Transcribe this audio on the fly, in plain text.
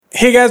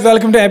Hey guys,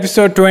 welcome to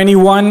episode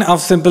 21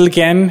 of Simple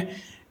Ken.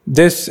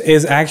 This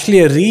is actually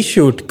a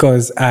reshoot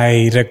because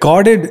I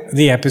recorded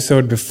the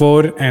episode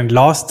before and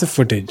lost the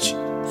footage.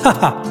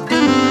 Haha.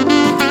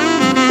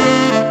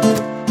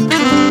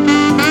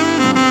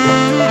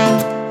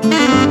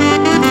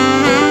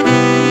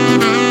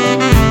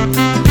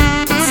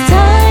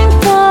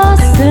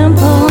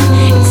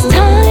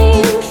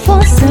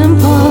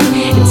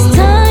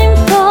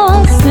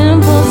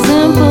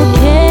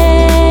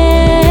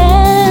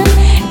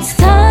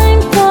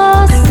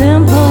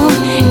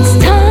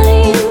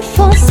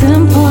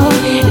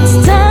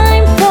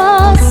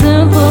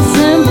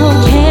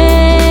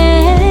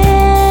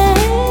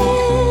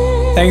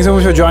 Thanks so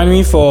much for joining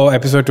me for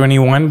episode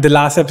 21. The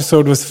last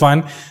episode was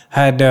fun.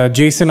 Had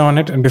Jason on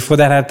it, and before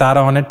that I had Tara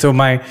on it. So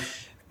my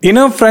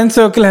inner friend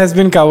circle has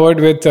been covered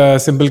with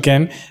Simple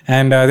Ken,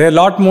 and there are a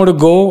lot more to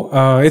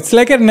go. It's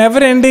like a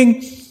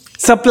never-ending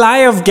supply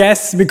of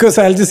guests because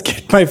I'll just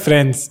get my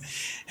friends.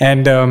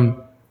 And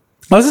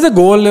also the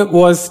goal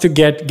was to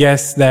get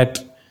guests that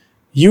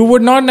you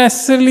would not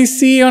necessarily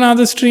see on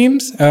other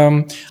streams.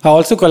 I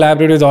also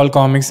collaborate with All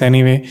Comics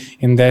anyway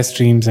in their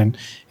streams and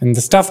in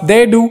the stuff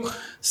they do.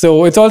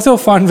 So it's also a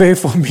fun way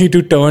for me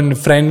to turn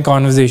friend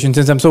conversations,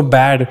 since I'm so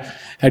bad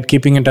at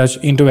keeping in touch,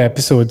 into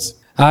episodes.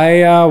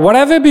 What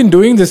have I been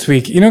doing this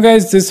week? You know,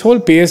 guys, this whole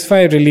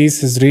PS5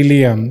 release is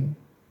really... I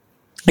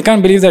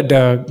can't believe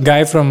that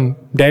guy from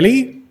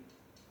Delhi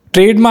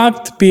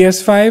trademarked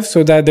PS5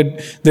 so that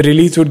the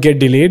release would get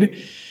delayed.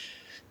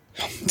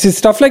 See,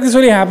 stuff like this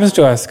really happens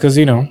to us because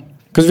we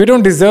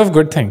don't deserve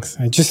good things.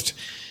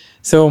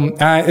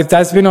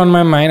 That's been on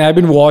my mind. I've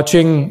been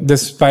watching the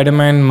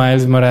Spider-Man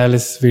Miles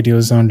Morales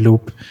videos on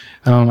loop.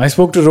 I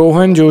spoke to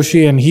Rohan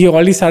Joshi and he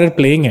already started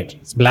playing it.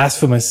 It's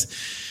blasphemous.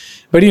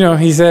 But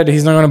he said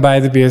he's not going to buy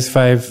the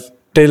PS5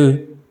 till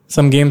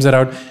some games are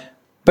out.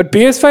 But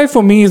PS5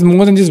 for me is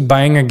more than just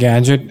buying a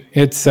gadget.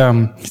 It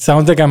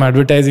sounds like I'm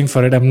advertising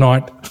for it. I'm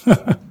not.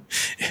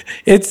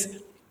 It's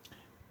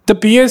the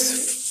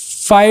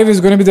PS5 is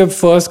going to be the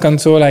first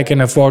console I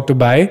can afford to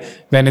buy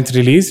when it's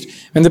released.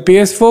 When the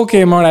PS4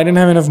 came out, I didn't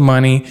have enough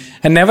money.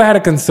 I never had a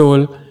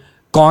console.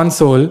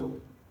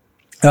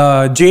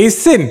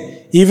 Jason,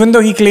 even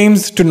though he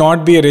claims to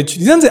not be a rich...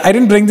 I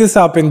didn't bring this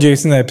up in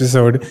Jason's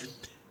episode.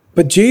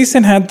 But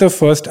Jason had the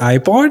first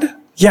iPod.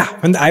 Yeah,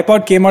 when the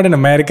iPod came out in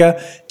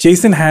America,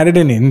 Jason had it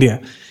in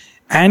India.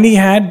 And he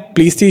had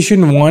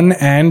PlayStation 1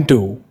 and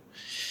 2.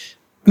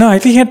 No, I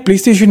think he had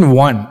PlayStation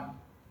 1.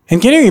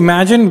 And can you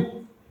imagine...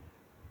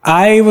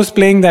 I was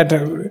playing that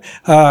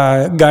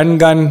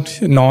gun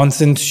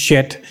nonsense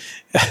shit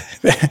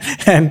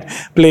and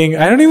playing,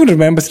 I don't even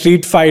remember,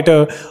 Street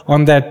Fighter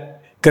on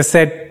that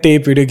cassette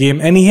tape video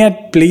game. And he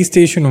had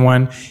PlayStation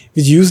 1,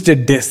 which used a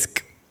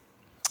disc.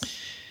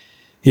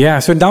 Yeah,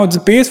 so now the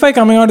PS5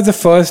 coming out is the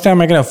first time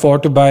I can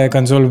afford to buy a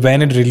console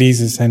when it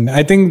releases. And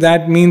I think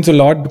that means a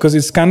lot because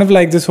it's kind of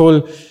like this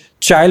whole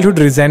childhood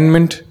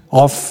resentment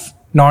of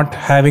not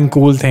having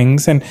cool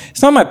things. And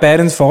it's not my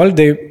parents' fault.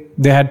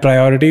 They had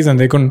priorities and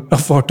they couldn't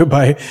afford to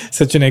buy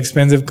such an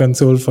expensive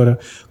console for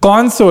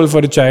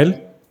a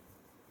child.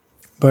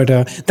 But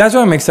that's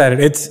why I'm excited.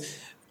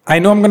 I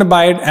know I'm going to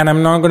buy it and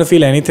I'm not going to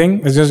feel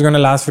anything. It's just going to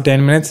last for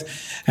 10 minutes.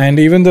 And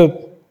even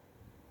the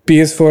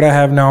PS4 I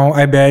have now,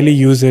 I barely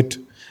use it.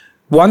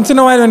 Once in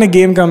a while when a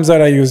game comes out,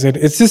 I use it.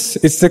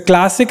 It's the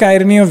classic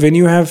irony of when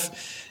you have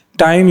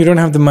time, you don't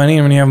have the money.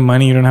 And when you have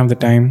money, you don't have the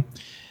time.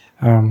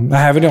 I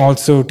haven't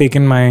also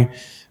taken my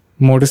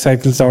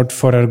motorcycles out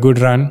for a good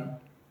run.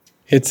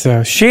 It's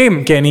a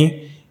shame,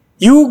 Kenny.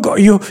 You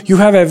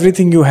have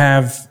everything you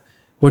have,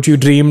 what you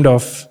dreamed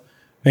of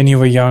when you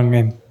were young,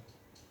 and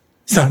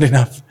it's not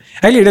enough.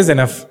 Actually, it is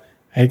enough.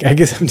 I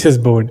guess I'm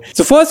just bored.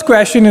 So first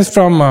question is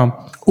from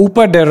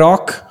Upa De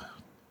Rock.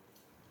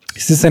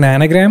 Is this an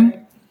anagram?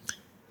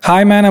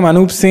 Hi man, I'm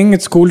Anup Singh.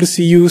 It's cool to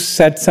see you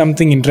set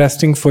something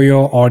interesting for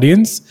your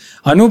audience.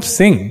 Anup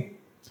Singh.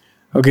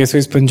 Okay, so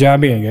he's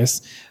Punjabi, I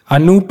guess.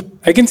 Anup,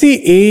 I can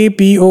see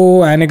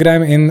APO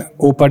anagram in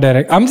Opa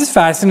Direct. I'm just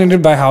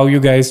fascinated by how you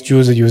guys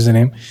choose a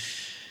username.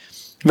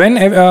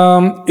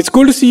 It's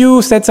cool to see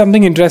you set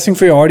something interesting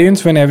for your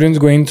audience when everyone's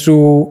going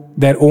through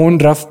their own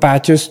rough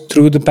patches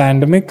through the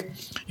pandemic.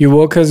 Your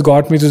work has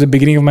got me to the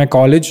beginning of my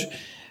college,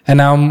 and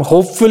I'm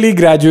hopefully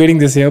graduating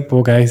this year.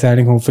 Poor guy,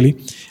 adding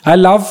hopefully. I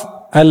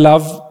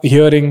love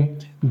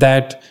hearing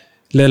that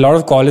there are a lot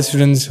of college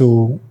students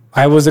who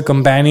I was a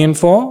companion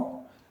for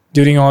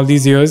during all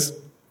these years.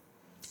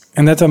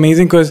 And that's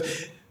amazing because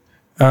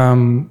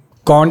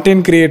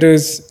content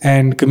creators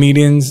and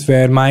comedians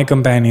were my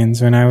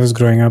companions when I was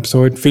growing up.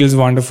 So it feels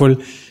wonderful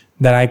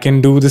that I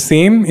can do the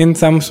same in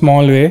some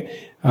small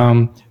way.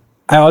 I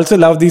also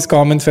love these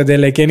comments where they're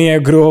like, Kenny, I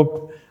grew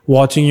up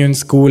watching you in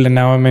school and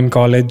now I'm in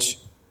college.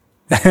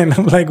 And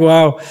I'm like,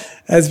 wow,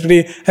 that's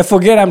pretty... I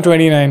forget I'm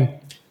 29,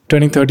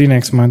 turning 30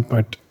 next month,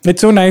 but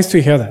it's so nice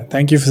to hear that.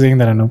 Thank you for saying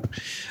that, Anup.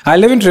 I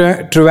live in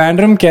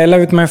Trivandrum, Kerala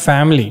with my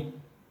family.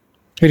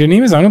 Wait, your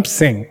name is Anup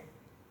Singh.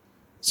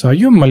 So are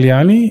you a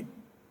Malayali?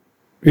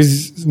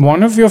 Is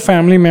one of your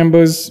family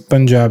members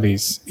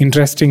Punjabis?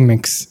 Interesting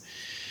mix.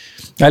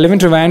 I live in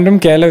Trivandrum,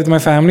 Kerala with my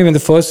family when the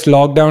first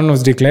lockdown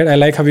was declared. I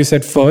like how you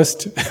said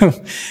first.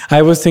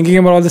 I was thinking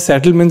about all the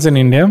settlements in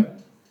India,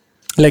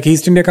 like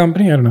East India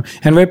Company, I don't know,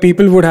 and where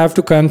people would have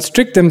to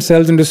constrict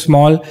themselves into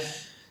small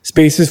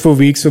spaces for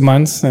weeks or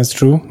months. That's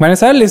true. When I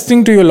started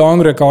listening to your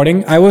long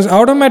recording, I was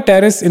out on my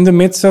terrace in the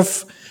midst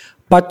of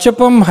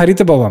Pachapam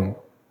Haritabhavam,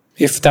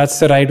 if that's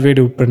the right way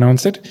to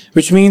pronounce it,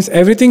 which means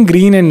everything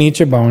green and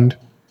nature bound.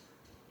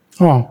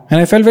 Oh,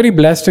 and I felt very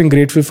blessed and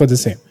grateful for the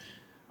same.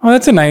 Oh,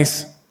 that's a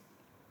nice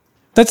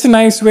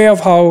way of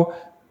how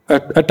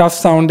a tough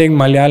sounding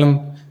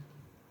Malayalam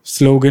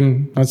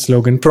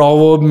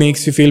proverb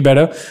makes you feel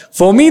better.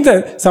 For me,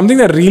 something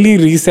that really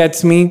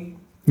resets me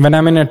when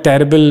I'm in a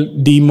terrible,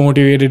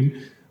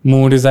 demotivated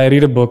mood is I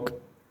read a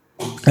book.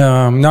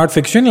 Not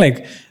fiction,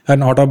 like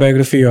an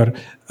autobiography or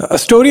a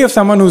story of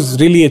someone who's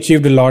really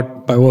achieved a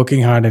lot by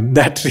working hard, and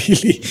that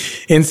really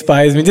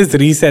inspires me, just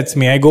resets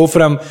me. I go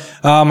from,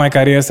 my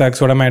career sucks,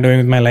 what am I doing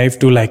with my life,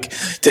 to like,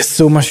 there's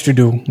so much to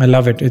do. I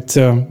love it. It's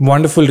a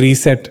wonderful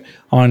reset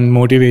on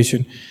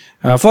motivation.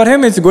 For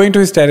him, it's going to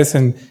his terrace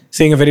and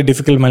saying a very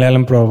difficult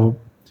Malayalam proverb.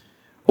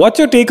 What's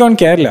your take on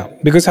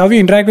Kerala? Because how we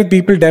interact with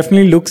people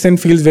definitely looks and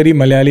feels very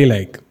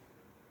Malayali-like.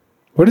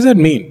 What does that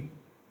mean?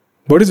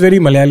 What is very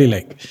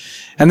Malayali-like?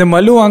 And the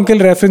Mallu uncle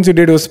reference you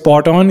did was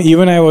spot on.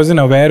 Even I wasn't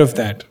aware of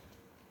that.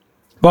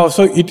 Wow,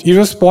 so it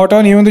was spot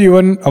on even though you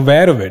weren't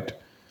aware of it.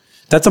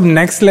 That's some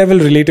next level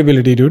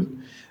relatability,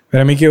 dude.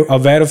 Where I make you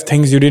aware of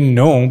things you didn't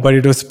know, but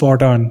it was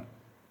spot on.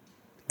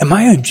 Am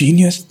I a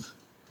genius?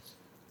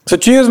 So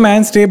cheers,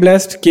 man. Stay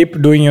blessed.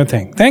 Keep doing your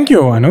thing. Thank you,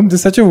 Anup. This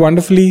is such a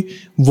wonderfully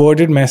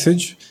worded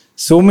message.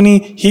 So many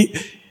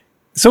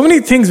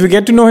things. We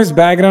get to know his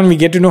background. We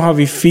get to know how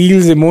he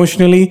feels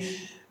emotionally.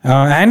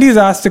 And he's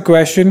asked a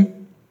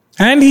question.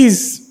 And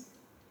he's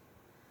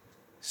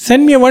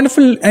sent me a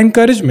wonderful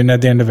encouragement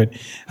at the end of it.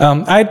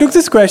 I took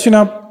this question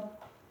up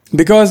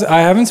because I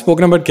haven't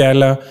spoken about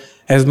Kerala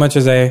as much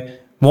as I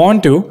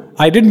want to.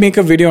 I did make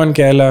a video on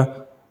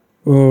Kerala,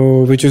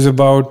 which is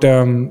about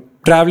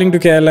traveling to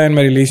Kerala and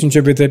my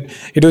relationship with it.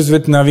 It was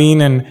with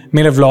Naveen and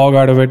made a vlog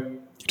out of it.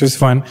 It was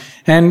fun.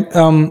 And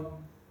a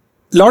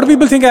lot of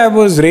people think I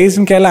was raised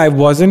in Kerala. I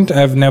wasn't.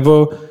 I've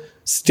never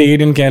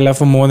stayed in Kerala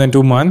for more than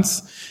 2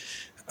 months.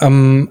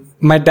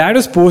 My dad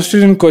was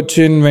posted in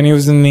Cochin when he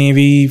was in the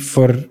Navy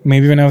for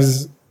maybe when I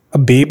was a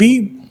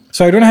baby.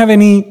 So I don't have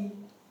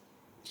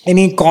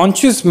any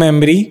conscious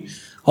memory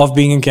of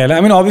being in Kerala.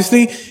 I mean,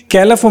 obviously,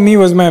 Kerala for me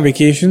was my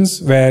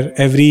vacations where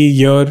every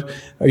year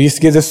I used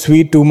to get the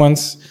sweet 2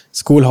 months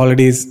school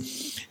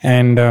holidays,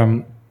 and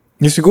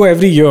used to go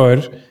every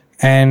year.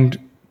 And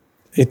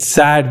it's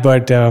sad,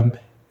 but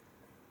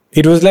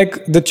it was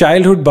like the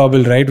childhood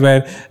bubble, right?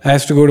 Where I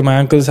used to go to my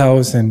uncle's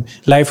house and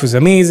life was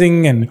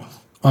amazing and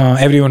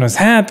everyone was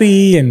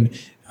happy, and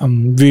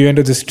we went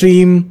to the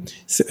stream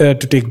to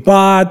take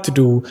bath,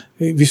 we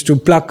used to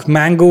pluck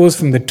mangoes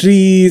from the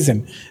trees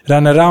and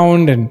run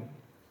around. And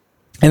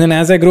then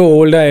as I grow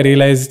older, I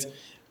realized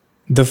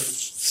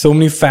so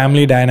many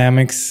family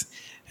dynamics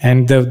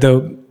and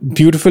the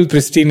beautiful,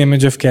 pristine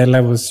image of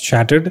Kerala was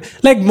shattered.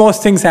 Like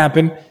most things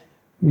happen.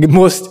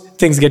 Most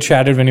things get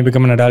shattered when you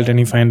become an adult and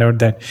you find out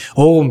that,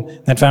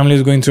 that family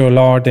is going through a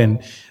lot, and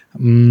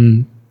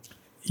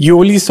you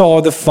only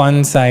saw the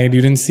fun side.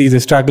 You didn't see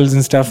the struggles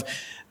and stuff.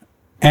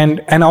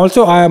 And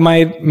also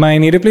my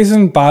native place is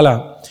in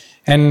Pala.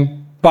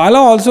 And Pala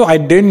also, I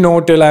didn't know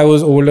till I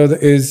was older,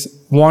 is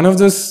one of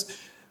those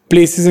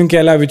places in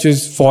Kerala which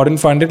is foreign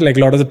funded. Like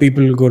a lot of the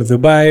people go to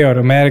Dubai or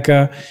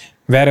America,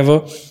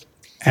 wherever,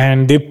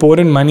 and they pour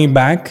in money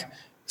back.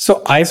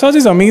 So I saw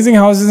these amazing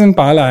houses in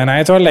Pala, and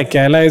I thought like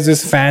Kerala is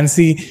this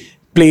fancy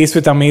place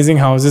with amazing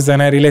houses.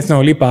 And I realized no,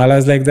 only Pala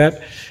is like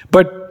that.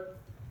 But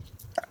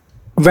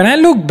when I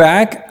look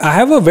back, I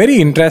have a very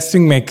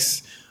interesting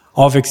mix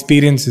of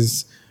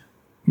experiences.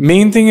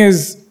 Main thing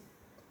is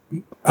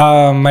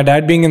my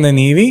dad being in the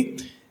Navy,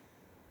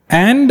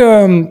 and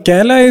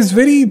Kerala is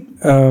very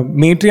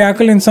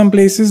matriarchal in some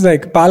places.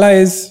 Like Pala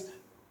is,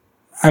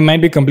 I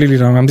might be completely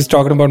wrong. I'm just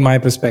talking about my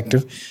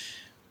perspective.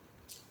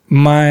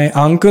 My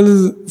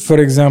uncle, for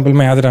example,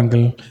 my other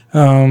uncle,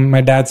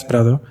 my dad's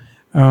brother,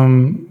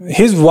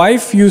 his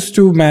wife used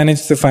to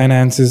manage the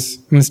finances,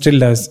 and still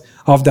does,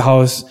 of the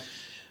house,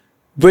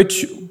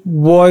 which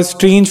was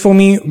strange for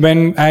me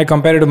when I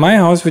compare it to my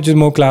house, which is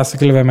more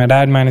classical, where my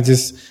dad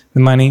manages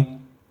the money.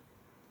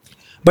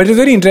 But it's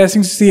very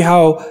interesting to see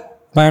how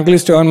my uncle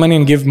used to earn money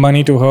and give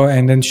money to her,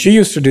 and then she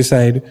used to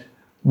decide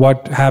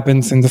what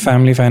happens in the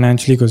family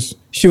financially, because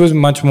she was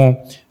much more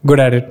good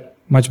at it,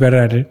 much better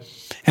at it.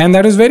 And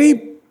that was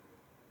very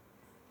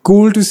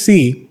cool to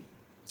see.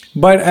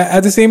 But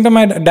at the same time,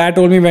 my dad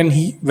told me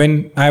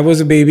when I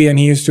was a baby and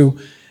he used to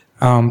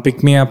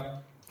pick me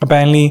up,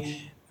 apparently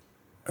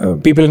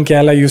people in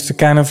Kerala used to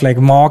kind of like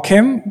mock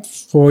him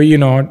for,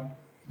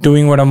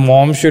 doing what a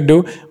mom should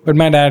do. But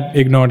my dad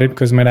ignored it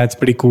because my dad's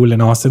pretty cool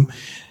and awesome.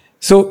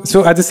 So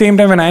at the same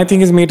time, when I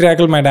think it's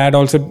matriarchal, my dad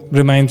also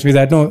reminds me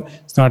that no,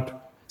 it's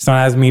not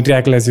as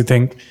matriarchal as you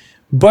think.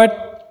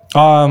 But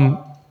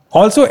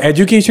also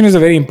education is a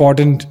very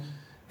important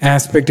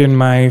aspect in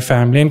my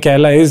family, and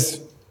Kerala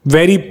is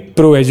very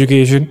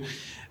pro-education.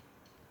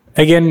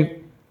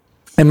 Again,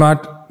 I'm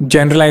not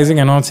generalizing.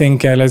 I'm not saying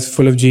Kerala is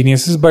full of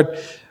geniuses, but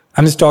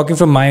I'm just talking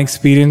from my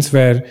experience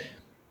where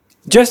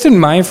just in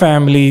my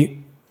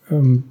family,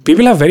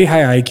 people have very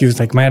high IQs.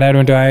 Like my dad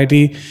went to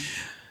IIT.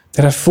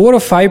 There are 4 or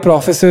 5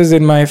 professors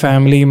in my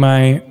family.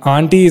 My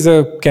auntie is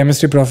a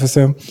chemistry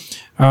professor.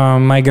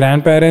 My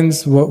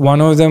grandparents,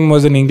 one of them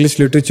was an English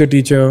literature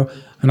teacher.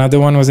 Another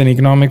one was an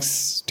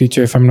economics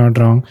teacher, if I'm not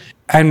wrong.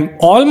 And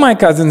all my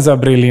cousins are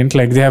brilliant.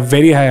 Like they have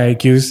very high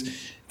IQs.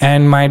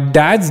 And my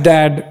dad's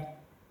dad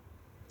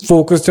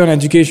focused on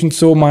education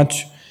so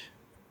much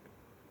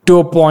to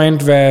a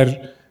point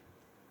where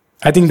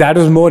I think that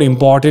was more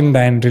important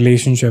than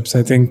relationships.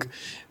 I think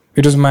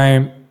it was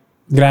my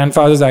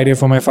grandfather's idea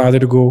for my father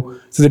to go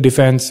to the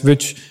defense,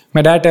 which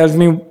my dad tells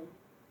me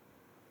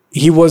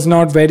he was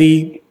not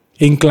very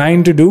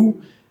inclined to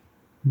do,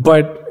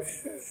 but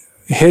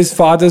his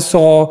father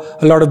saw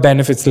a lot of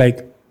benefits,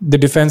 like the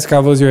defense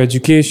covers your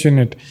education,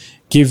 it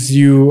gives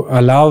you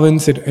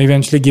allowance, it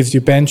eventually gives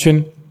you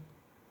pension.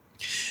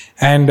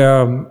 And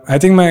I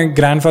think my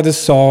grandfather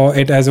saw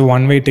it as a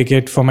one-way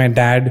ticket for my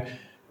dad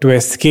to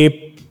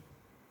escape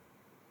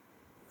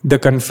the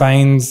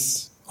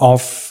confines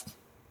of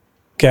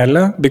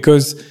Kerala,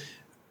 because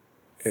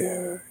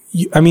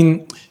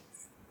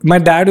my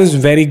dad was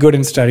very good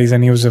in studies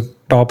and he was a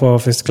topper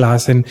of his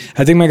class, and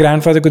I think my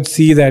grandfather could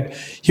see that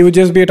he would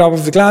just be a top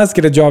of the class,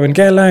 get a job in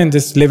Kerala and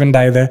just live and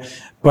die there.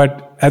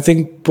 But I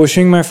think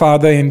pushing my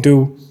father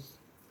into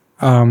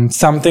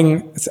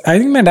something, I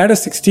think my dad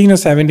was 16 or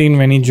 17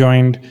 when he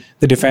joined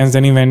the defense,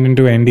 then he went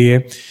into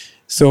NDA.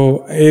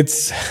 So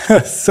it's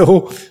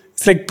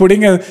it's like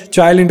putting a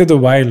child into the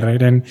wild,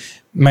 right? And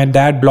my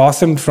dad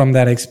blossomed from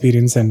that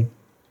experience, and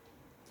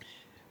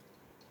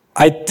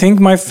I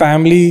think my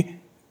family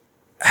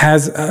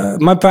has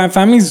my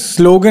family's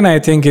slogan, I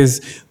think,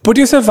 is put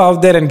yourself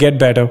out there and get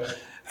better.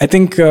 I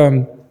think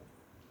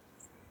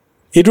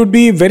it would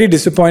be very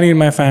disappointing in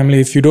my family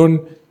if you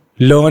don't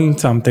learn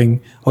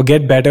something or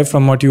get better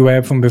from what you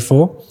were from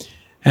before.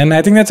 And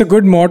I think that's a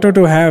good motto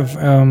to have.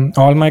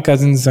 All my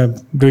cousins are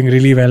doing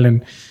really well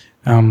in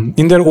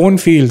their own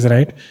fields,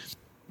 right?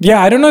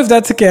 Yeah, I don't know if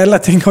that's a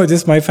Kerala thing or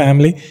just my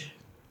family.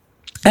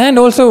 And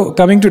also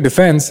coming to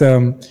defense,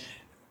 till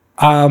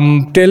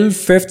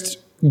 5th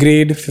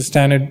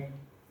standard,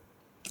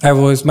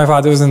 my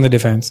father was in the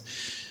defense.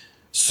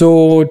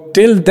 So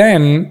till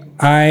then,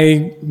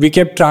 we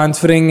kept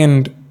transferring,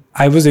 and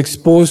I was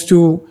exposed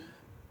to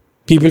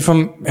people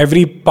from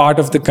every part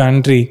of the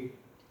country.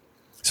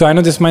 So I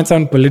know this might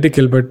sound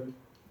political, but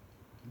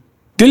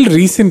till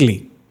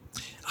recently,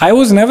 I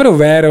was never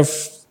aware of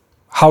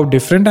how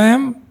different I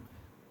am,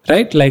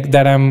 right? Like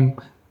that I'm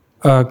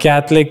a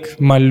Catholic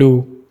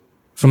Mallu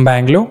from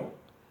Bangalore.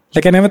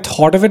 Like I never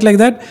thought of it like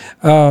that.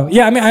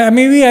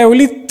 Maybe I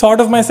only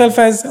thought of myself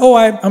as,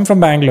 I'm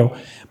from Bangalore.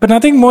 But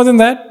nothing more than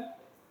that.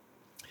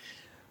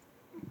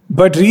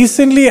 But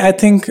recently, I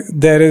think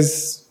there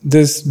is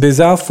this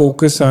bizarre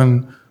focus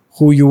on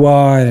who you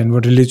are and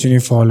what religion you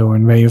follow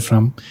and where you're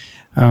from.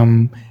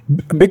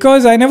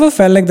 Because I never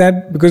felt like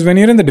that. Because when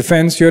you're in the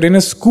defense, you're in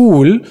a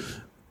school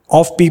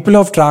of people who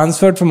have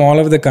transferred from all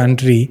over the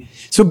country.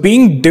 So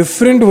being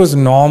different was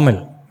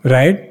normal,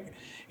 right?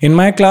 In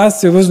my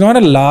class, there was not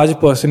a large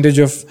percentage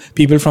of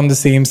people from the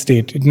same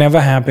state. It never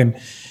happened.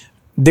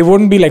 They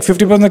wouldn't be like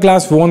 50% of the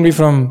class won't be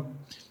from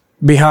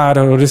Bihar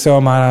or Orissa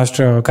or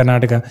Maharashtra or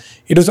Karnataka.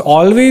 It was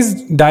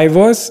always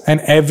diverse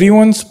and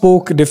everyone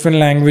spoke different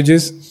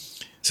languages.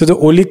 So the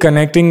only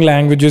connecting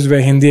languages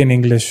were Hindi and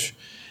English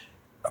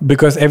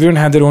because everyone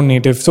had their own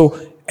native. So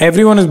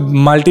everyone is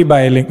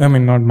bilingual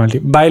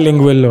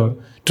or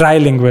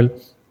trilingual.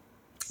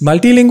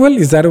 Multilingual,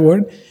 is that a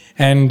word?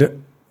 And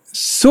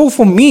so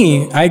for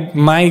me,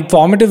 my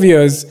formative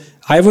years,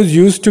 I was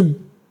used to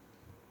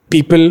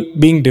people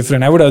being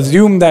different. I would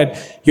assume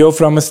that you're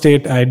from a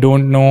state I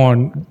don't know,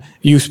 or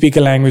you speak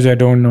a language I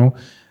don't know.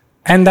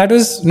 And that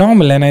was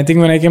normal. And I think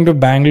when I came to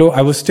Bangalore,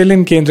 I was still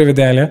in Kendriya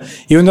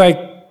Vidyalaya, even though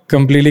I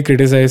completely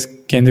criticize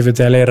Kendriya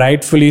Vidyalaya,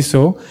 rightfully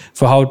so,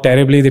 for how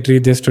terribly they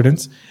treat their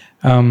students.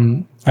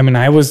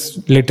 I was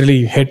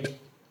literally hit.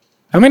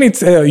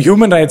 It's a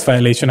human rights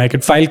violation. I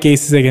could file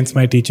cases against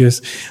my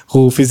teachers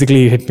who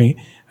physically hit me,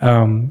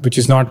 which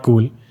is not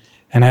cool.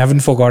 And I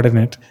haven't forgotten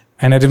it.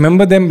 And I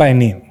remember them by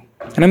name.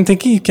 And I'm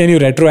thinking, can you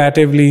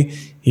retroactively,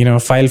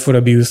 file for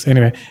abuse?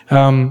 Anyway,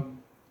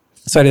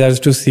 sorry, that was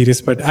too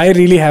serious. But I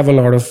really have a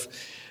lot of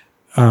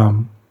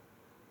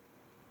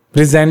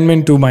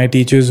resentment to my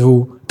teachers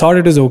who thought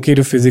it was okay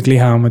to physically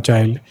harm a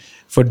child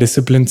for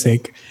discipline's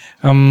sake.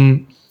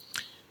 Coming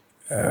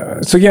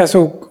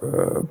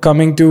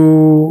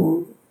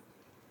to,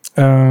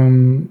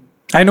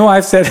 I know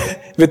I've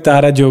said with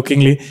Tara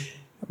jokingly,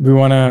 we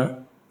want to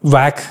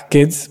whack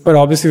kids, but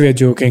obviously we're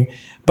joking.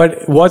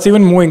 But what's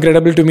even more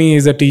incredible to me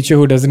is a teacher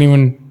who it's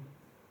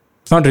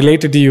not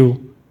related to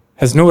you,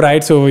 has no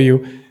rights over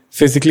you,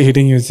 physically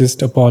hitting you is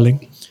just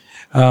appalling.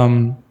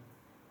 And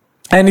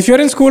And if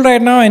you're in school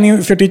right now and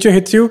if your teacher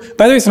hits you,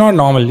 by the way, it's not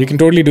normal. You can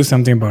totally do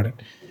something about it.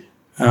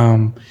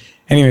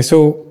 Anyway,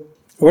 so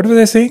what was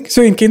I saying?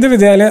 So in Kendriya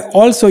Vidyalaya,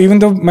 also, even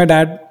though my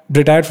dad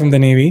retired from the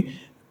Navy,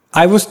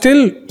 I was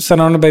still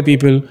surrounded by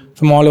people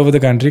from all over the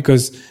country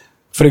because,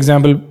 for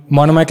example,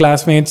 one of my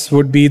classmates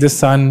would be the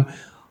son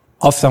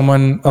of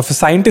a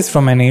scientist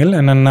from NAL,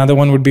 and another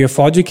one would be a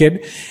Fauji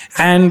kid.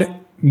 And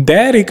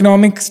their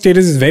economic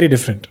status is very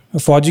different. A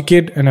Fauji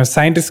kid and a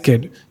scientist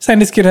kid.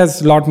 Scientist kid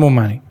has a lot more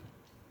money.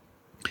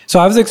 So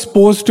I was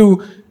exposed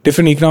to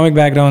different economic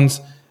backgrounds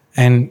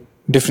and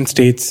different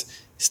states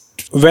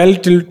well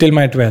till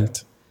my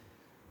 12th.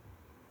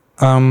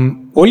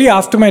 Only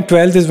after my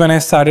 12th is when I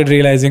started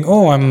realizing,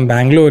 I'm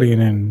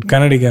Bangalorean and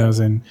Kannadigas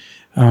and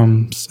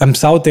I'm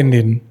South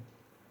Indian.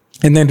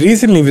 And then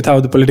recently, with how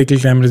the political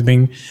climate is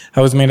being,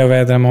 I was made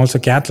aware that I'm also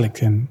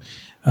Catholic, and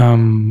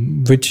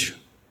which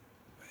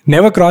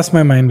never crossed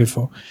my mind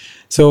before.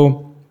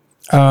 So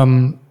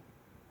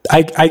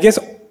I guess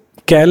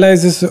Kerala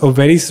is just a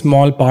very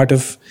small part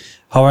of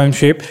how I'm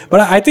shaped.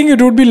 But I think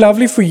it would be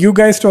lovely for you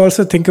guys to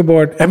also think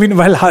about,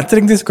 while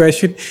answering this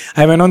question,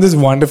 I went on this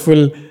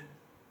wonderful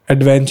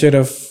adventure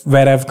of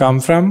where I've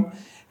come from,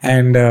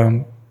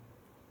 and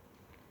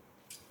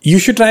you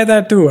should try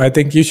that too. I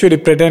think you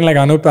should pretend like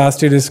Anup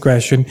asked you this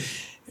question.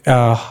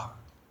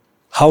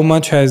 How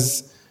much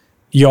has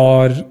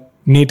your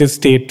native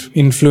state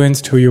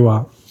influenced who you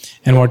are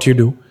and what you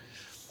do?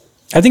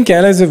 I think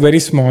Kerala is a very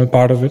small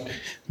part of it.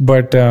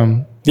 But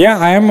I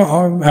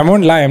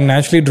won't lie, I'm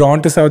naturally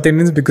drawn to South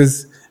Indians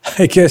because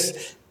I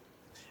guess,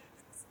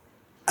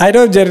 I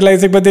don't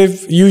generalize it, but they're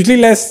usually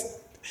less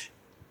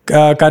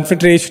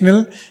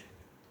confrontational.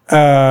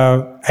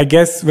 I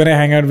guess when I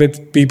hang out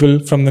with people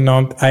from the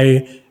north,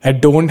 I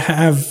don't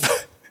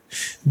have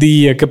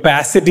the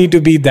capacity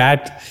to be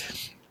that,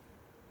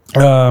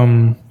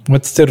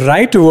 what's the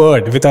right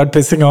word without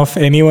pissing off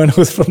anyone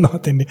who's from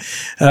North India.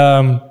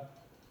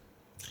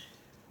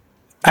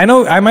 I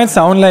know I might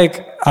sound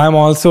like I'm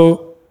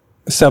also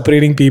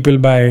separating people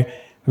by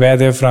where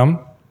they're from.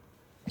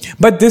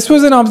 But this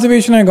was an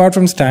observation I got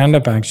from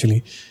stand-up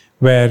actually,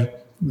 where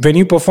when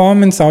you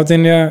perform in South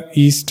India,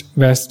 East,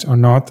 West or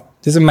North,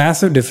 there's a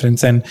massive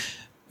difference, and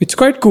it's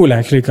quite cool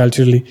actually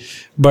culturally.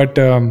 But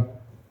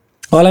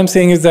all I'm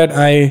saying is that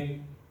I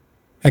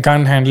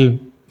can't handle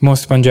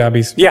most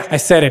Punjabis. Yeah, I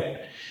said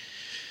it.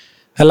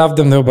 I love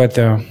them though, but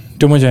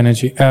too much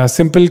energy.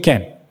 Simple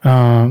Ken.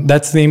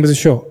 That's the name of the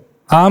show.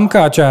 Aam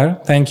Ka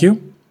Achar, thank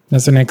you.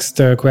 That's the next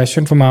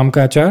question from Aam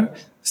Ka Achar.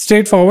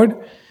 Straightforward.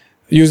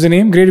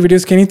 Username, great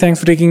videos, Kenny. Thanks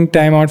for taking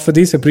time out for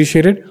this.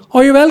 Appreciate it.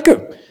 Oh, you're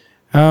welcome.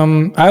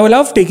 I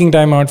love taking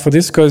time out for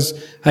this because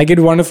I get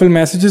wonderful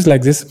messages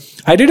like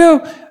this. I did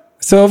a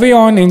survey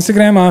on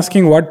Instagram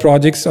asking what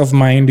projects of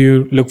mine do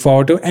you look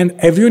forward to, and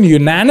everyone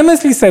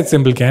unanimously said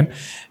Simple Ken.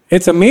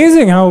 It's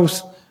amazing how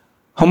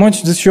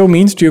much this show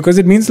means to you, because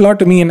it means a lot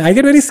to me, and I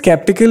get very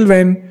skeptical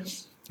when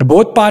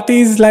both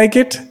parties like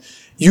it.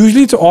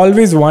 Usually it's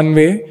always one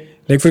way.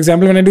 Like, for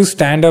example, when I do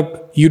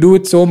stand-up, you do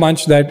it so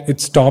much that it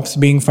stops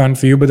being fun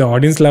for you, but the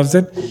audience loves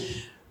it.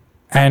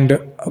 And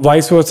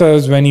vice versa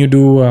is when you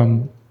do,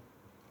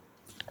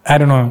 I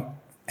don't know,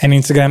 an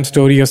Instagram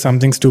story or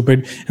something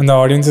stupid, and the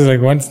audience is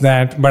like, what's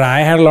that? But I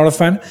had a lot of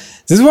fun.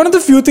 This is one of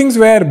the few things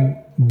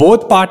where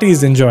both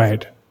parties enjoy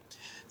it.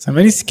 So I'm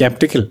very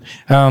skeptical.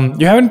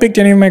 You haven't picked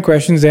any of my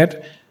questions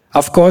yet.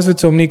 Of course, with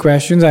so many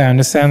questions, I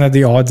understand that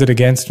the odds are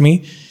against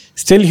me.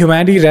 Still,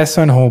 humanity rests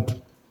on hope.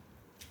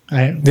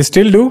 They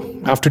still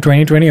do after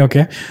 2020,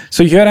 okay.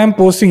 So here I'm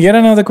posting yet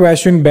another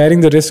question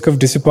bearing the risk of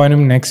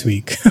disappointment next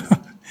week.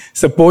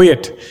 It's a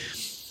poet.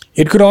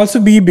 It could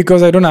also be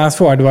because I don't ask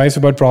for advice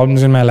about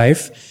problems in my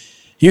life.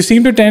 You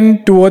seem to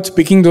tend towards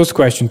picking those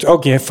questions.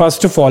 Okay,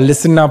 first of all,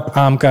 listen up,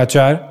 Aam Ka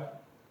Achar.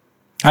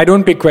 I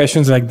don't pick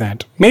questions like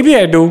that. Maybe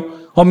I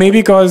do, or maybe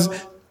because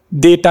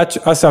they touch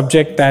a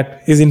subject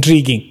that is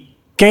intriguing.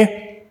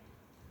 Okay?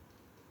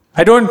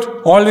 I don't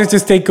always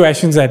just take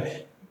questions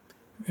that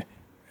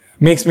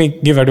makes me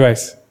give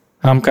advice.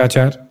 Aam Ka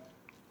Achar.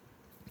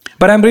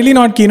 But I'm really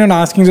not keen on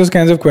asking those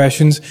kinds of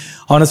questions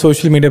on a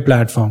social media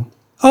platform.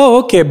 Oh,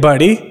 okay,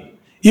 buddy.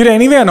 You're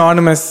anyway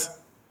anonymous.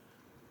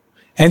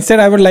 Instead,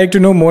 I would like to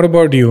know more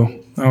about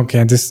you. Okay,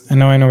 I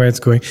know where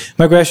it's going.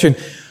 My question,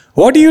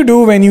 what do you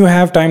do when you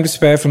have time to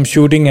spare from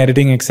shooting,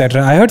 editing,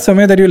 etc.? I heard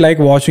somewhere that you like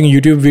watching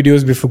YouTube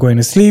videos before going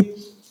to sleep.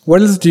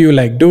 What else do you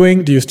like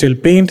doing? Do you still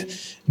paint?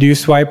 Do you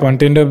swipe on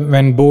Tinder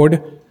when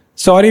bored?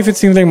 Sorry if it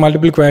seems like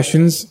multiple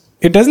questions.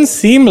 It doesn't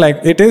seem like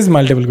it is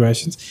multiple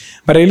questions,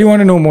 but I really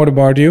want to know more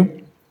about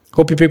you.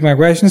 Hope you pick my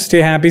questions.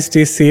 Stay happy,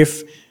 stay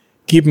safe,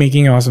 keep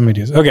making awesome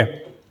videos.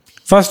 Okay.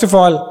 First of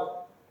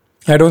all,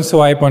 I don't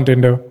swipe on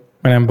Tinder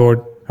when I'm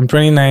bored. I'm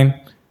 29.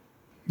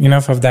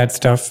 Enough of that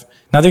stuff.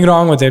 Nothing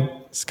wrong with it.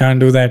 Just can't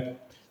do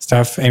that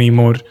stuff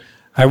anymore.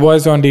 I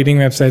was on dating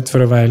websites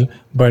for a while,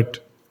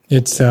 but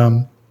it's,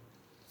 I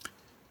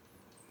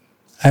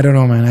don't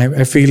know, man.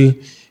 I feel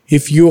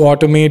if you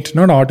not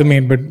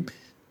automate, but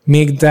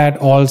make that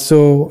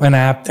also an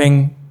app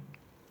thing.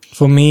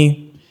 For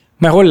me,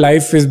 My whole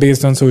life is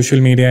based on social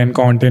media and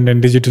content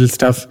and digital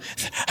stuff.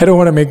 I don't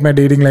want to make my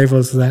dating life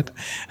also that.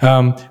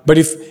 But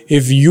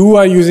if you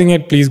are using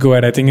it, please go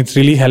ahead. I think it's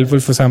really helpful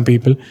for some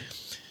people.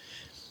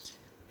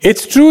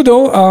 It's true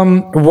though.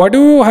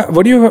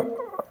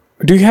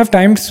 Do you have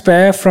time to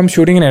spare from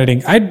shooting and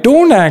editing? I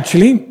don't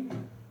actually.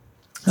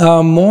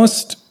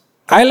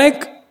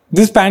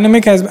 This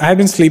pandemic I've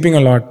been sleeping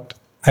a lot.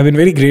 I've been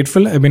very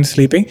grateful. I've been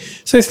sleeping.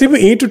 So I sleep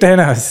 8 to 10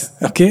 hours.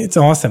 Okay. It's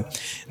awesome.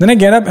 Then I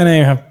get up and I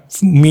have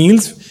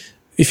meals.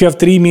 If you have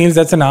 3 meals,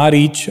 that's an hour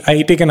each.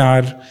 I take an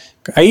hour.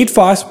 I eat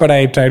fast, but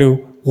I try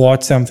to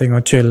watch something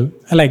or chill.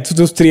 So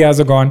those 3 hours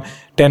are gone.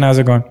 10 hours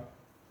are gone.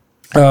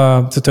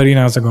 So 13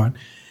 hours are gone.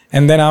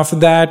 And then after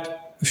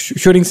that,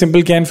 shooting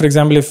Simple Ken, for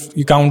example, if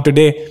you count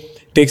today,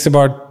 takes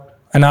about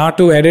an hour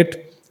to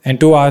edit. And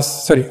 2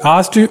 hours,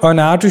 an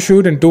hour to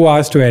shoot and 2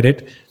 hours to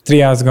edit.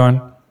 3 hours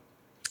gone.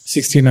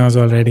 16 hours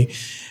already.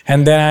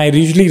 And then I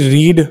usually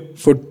read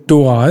for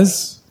 2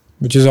 hours,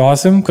 which is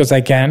awesome because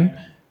I can.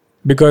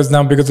 Because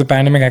of the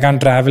pandemic, I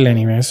can't travel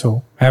anywhere.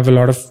 So I have a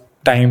lot of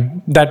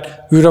time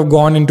that would have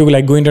gone into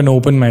going to an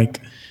open mic.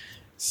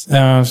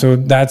 So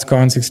that's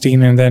gone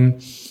 16. And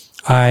then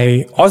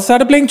I also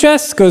started playing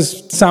chess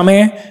because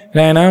Samay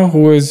Raina,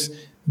 who is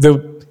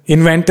the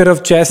inventor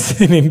of chess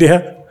in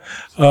India,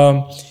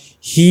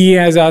 he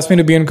has asked me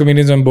to be on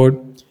Comedians on Board.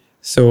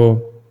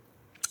 So,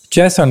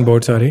 Chess on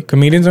Board, sorry.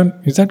 Comedians on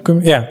Board.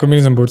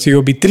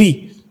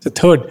 COB3, the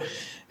third.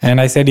 And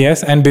I said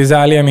yes. And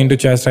bizarrely, I'm into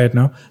chess right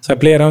now. So,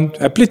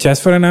 I play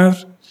chess for an hour.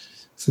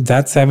 So,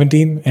 that's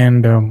 17.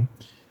 And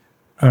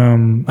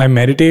I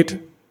meditate.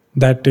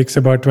 That takes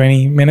about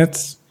 20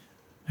 minutes.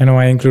 I know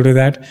I included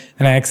that.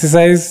 And I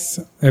exercise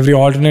every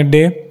alternate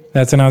day.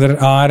 That's another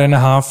hour and a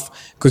half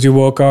because you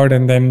work out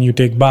and then you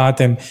take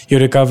bath and you're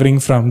recovering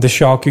from the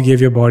shock you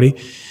gave your body.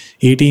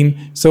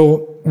 18.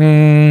 So,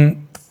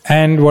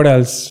 and what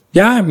else?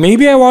 Yeah,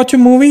 maybe I watch a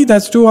movie.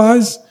 That's 2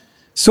 hours.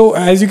 So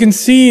as you can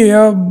see,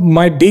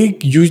 my day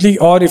usually,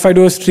 or if I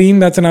do a stream,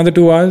 that's another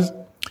 2 hours.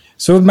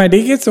 So my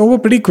day gets over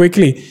pretty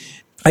quickly.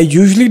 I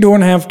usually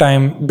don't have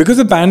time because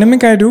of the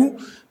pandemic I do,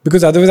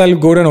 because otherwise I'll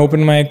go to an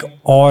open mic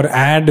or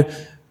add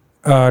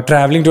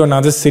traveling to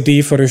another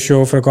city for a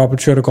show, for a corporate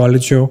show, or a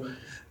college show.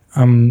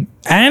 And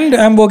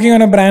I'm working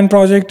on a brand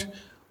project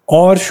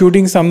or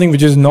shooting something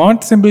which is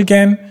not Simple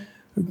Ken.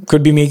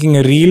 Could be making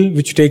a reel,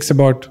 which takes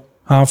about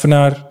half an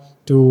hour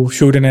to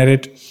shoot and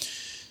edit.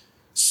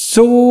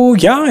 So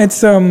yeah,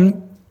 it's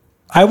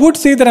I would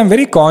say that I'm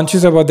very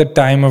conscious about the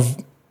time of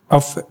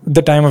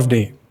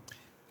day.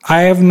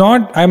 I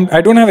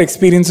don't have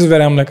experiences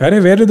where I'm like,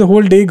 where did the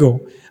whole day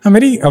go? I'm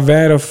very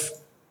aware of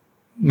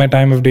my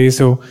time of day.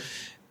 So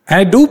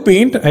I do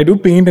paint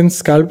and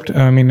sculpt.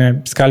 I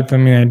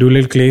do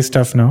little clay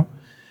stuff now.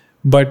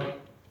 But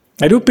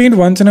I do paint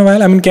once in a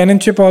while. Ken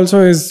and Chip also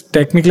is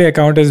technically I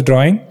count as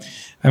drawing.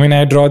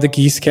 I draw the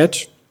key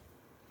sketch.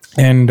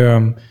 And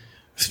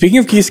speaking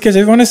of key sketch,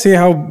 I want to say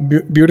how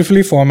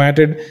beautifully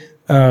formatted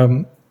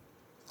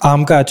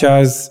Amka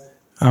Achar's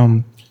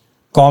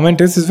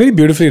comment is. It's very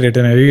beautifully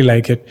written. I really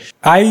like it.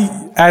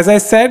 As I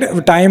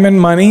said, time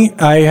and money.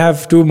 I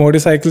have 2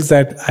 motorcycles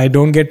that I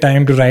don't get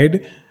time to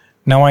ride.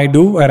 Now I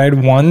do. I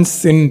ride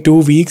once in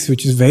 2 weeks,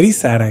 which is very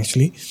sad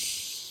actually.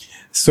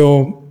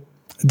 So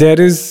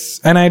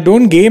and I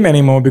don't game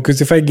anymore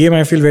because if I game,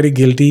 I feel very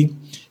guilty.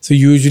 So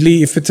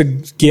usually if it's a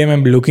game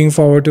I'm looking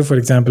forward to, for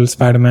example,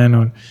 Spider-Man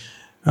or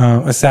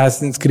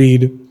Assassin's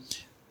Creed,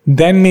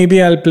 then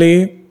maybe I'll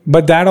play.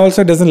 But that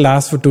also doesn't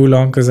last for too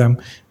long because I'm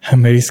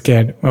very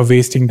scared of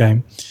wasting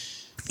time.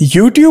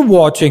 YouTube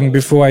watching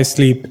before I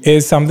sleep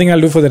is something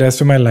I'll do for the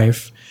rest of my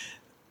life.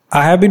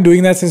 I have been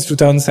doing that since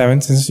 2007,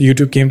 since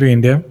YouTube came to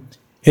India.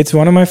 It's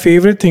one of my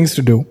favorite things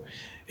to do.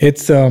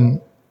 It's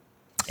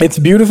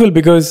beautiful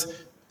because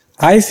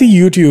I see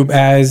YouTube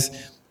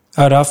as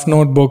a rough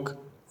notebook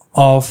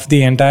of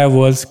the entire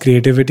world's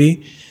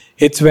creativity.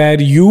 It's where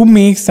you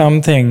make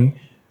something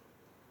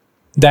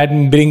that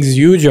brings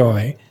you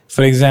joy.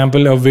 For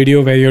example, a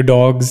video where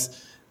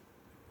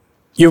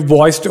you've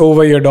voiced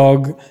over your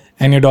dog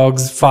and your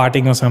dog's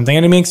farting or something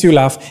and it makes you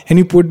laugh and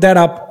you put that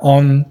up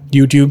on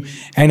YouTube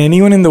and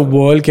anyone in the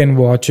world can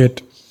watch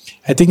it.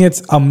 I think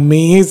it's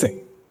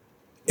amazing.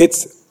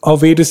 It's a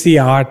way to see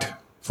art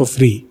for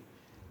free.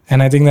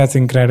 And I think that's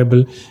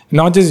incredible.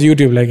 Not just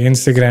YouTube, like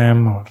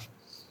Instagram or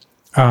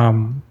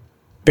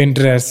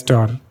Pinterest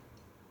or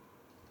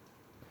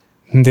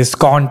this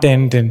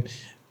content and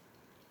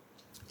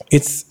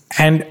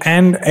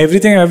and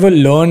everything I've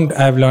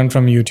learned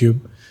from YouTube.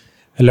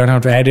 I learned how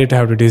to edit,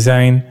 how to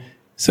design.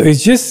 So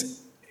it's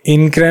just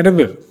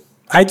incredible.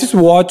 I just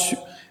watch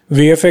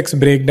VFX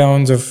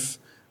breakdowns of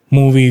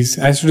movies.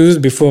 I used to do this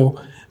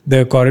before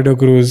the Corridor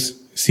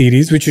Cruise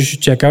series, which you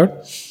should check out,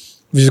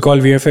 which is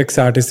called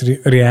VFX Artists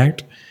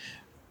React.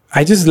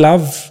 I just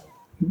love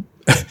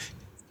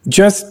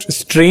just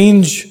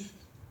strange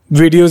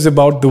videos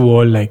about the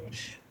world. Like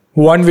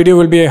one video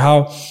will be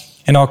how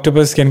an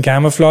octopus can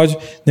camouflage.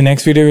 The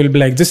next video will be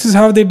like, this is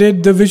how they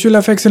did the visual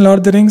effects in Lord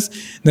of the Rings.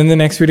 Then the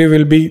next video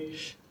will be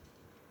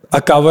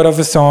a cover of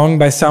a song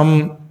by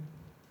some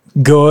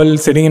girl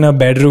sitting in a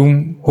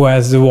bedroom who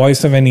has the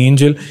voice of an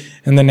angel.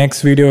 And the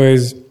next video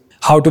is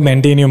how to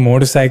maintain your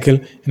motorcycle.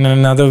 And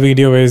another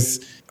video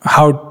is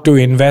how to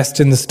invest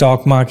in the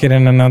stock market.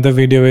 And another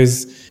video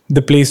is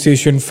the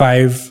PlayStation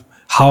 5,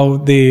 how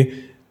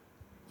they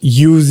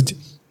used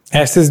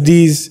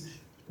SSDs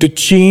to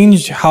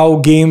change how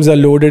games are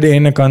loaded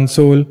in a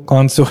console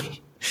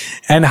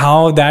and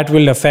how that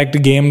will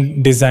affect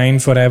game design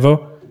forever.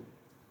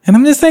 And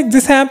I'm just like,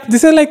 these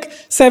are like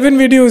 7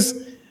 videos.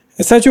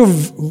 It's such a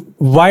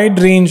wide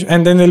range.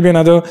 And then there'll be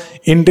another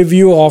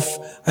interview of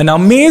an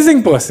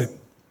amazing person.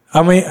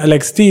 I mean,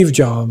 like Steve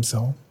Jobs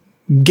or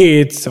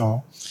Gates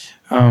or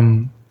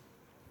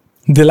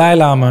Dalai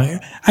Lama.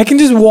 I can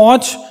just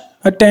watch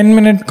a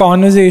 10-minute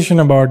conversation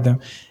about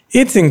them.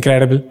 It's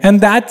incredible.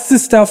 And that's the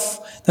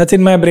stuff that's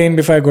in my brain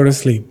before I go to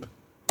sleep.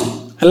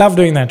 I love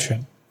doing that shit.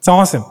 It's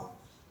awesome.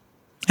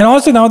 And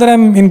also now that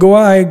I'm in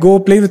Goa, I go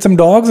play with some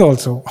dogs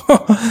also.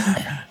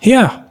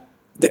 Yeah.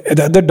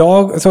 The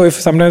dog. So if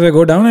sometimes I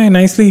go down, I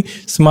nicely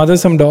smother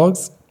some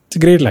dogs. It's a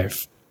great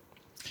life.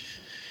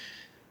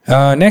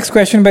 Next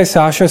question by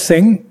Sasha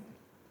Singh.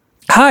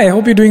 Hi, I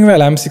hope you're doing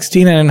well. I'm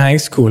 16 and in high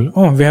school.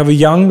 Oh, we have a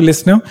young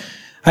listener.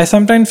 I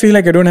sometimes feel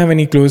like I don't have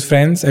any close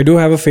friends. I do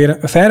have a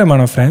fair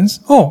amount of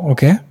friends. Oh,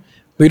 okay.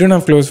 We don't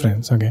have close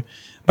friends. Okay.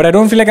 But I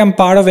don't feel like I'm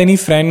part of any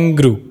friend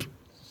group.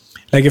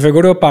 Like if I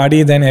go to a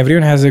party, then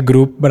everyone has a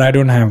group, but I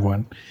don't have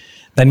one.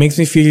 That makes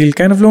me feel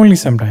kind of lonely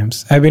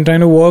sometimes. I've been trying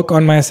to work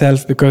on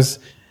myself because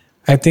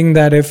I think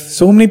that if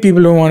so many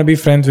people don't want to be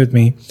friends with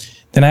me,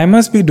 then I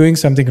must be doing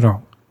something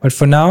wrong. But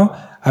for now,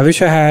 I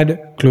wish I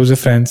had closer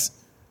friends.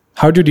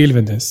 How do you deal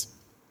with this?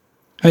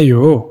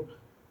 Ayo.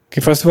 Okay,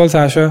 first of all,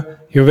 Sasha,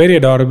 you're very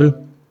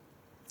adorable.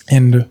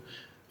 And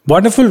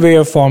wonderful way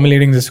of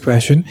formulating this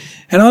question.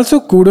 And also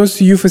kudos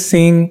to you for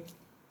saying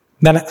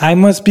that I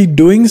must be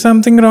doing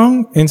something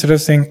wrong instead of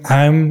saying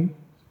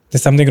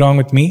there's something wrong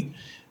with me.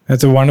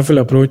 That's a wonderful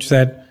approach.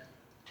 That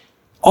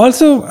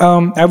also,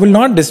 I will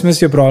not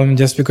dismiss your problem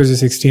just because you're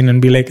 16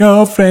 and be like,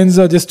 oh, friends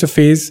are just a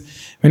phase.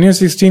 When you're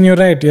 16, you're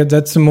right. Yeah,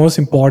 that's the most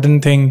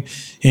important thing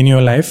in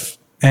your life.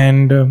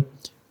 And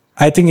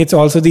I think it's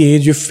also the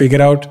age you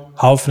figure out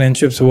how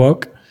friendships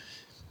work.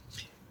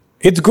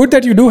 It's good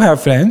that you do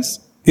have friends.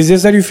 It's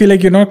just that you feel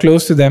like you're not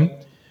close to them.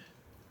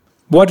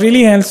 What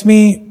really helps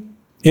me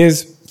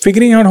is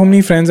figuring out how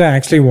many friends I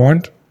actually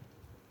want.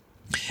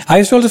 I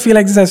used to also feel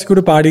like this. I used to go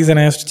to parties and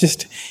I used to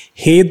just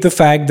hate the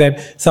fact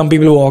that some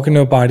people walk into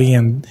a party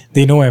and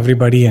they know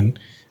everybody and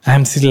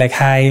I'm still like,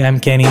 hi, I'm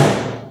Kenny.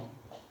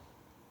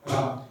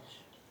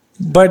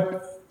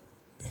 But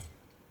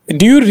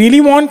do you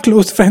really want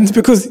close friends?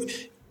 Because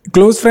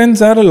close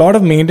friends are a lot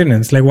of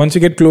maintenance. Like once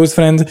you get close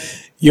friends,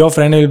 your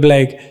friend will be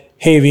like,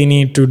 hey, we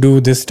need to do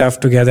this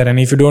stuff together. And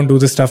if you don't do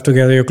this stuff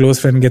together, your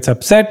close friend gets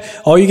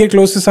upset. Or you get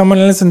close to someone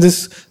else and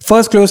this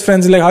first close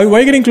friend is like, why are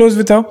you getting close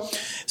with her?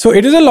 So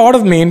it is a lot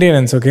of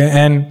maintenance, okay?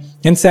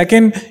 And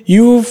second,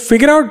 you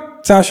figure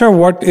out, Sasha,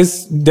 what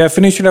is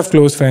definition of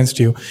close friends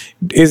to you?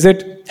 Is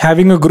it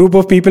having a group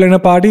of people in a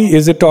party?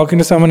 Is it talking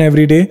to someone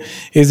every day?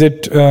 Is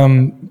it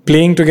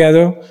playing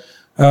together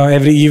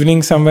every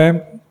evening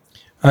somewhere?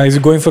 Is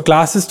it going for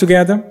classes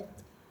together?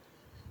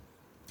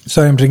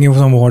 Sorry, I'm drinking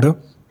some water.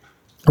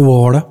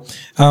 So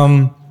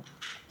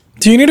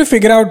you need to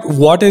figure out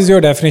what is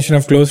your definition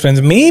of close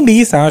friends.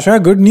 Maybe, Sasha,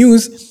 good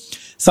news.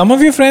 Some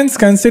of your friends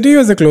consider you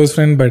as a close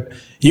friend, but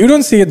you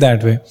don't see it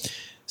that way.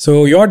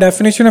 So your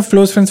definition of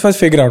close friends, first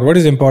figure out what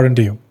is important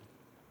to you.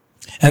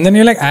 And then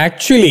you're like,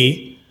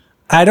 actually,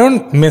 I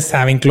don't miss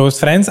having close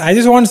friends. I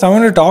just want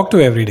someone to talk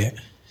to every day.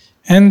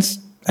 And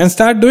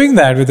start doing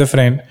that with a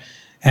friend.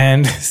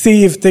 And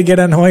see if they get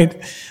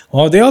annoyed.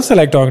 Or they also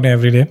like talking to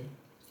every day.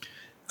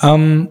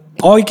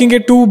 Or you can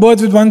get 2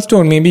 birds with 1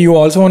 stone. Maybe you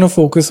also want to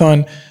focus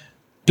on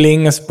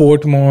playing a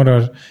sport more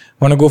or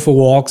want to go for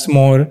walks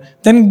more.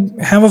 Then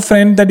have a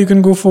friend that you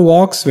can go for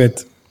walks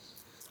with.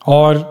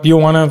 Or you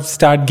want to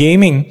start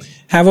gaming.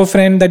 Have a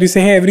friend that you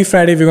say, hey, every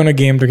Friday we're going to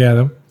game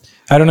together.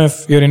 I don't know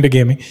if you're into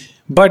gaming.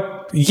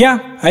 But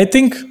yeah, I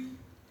think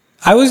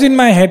I was in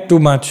my head too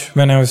much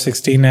when I was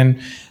 16.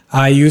 And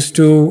I used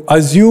to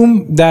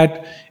assume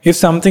that if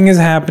something is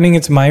happening,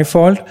 it's my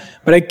fault.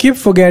 But I keep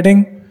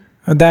forgetting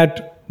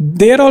that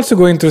they're also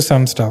going through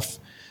some stuff.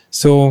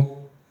 So,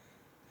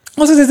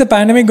 also there's a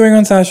pandemic going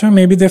on, Sasha.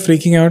 Maybe they're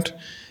freaking out.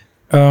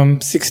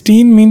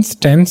 16 means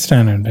 10th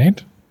standard,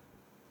 right?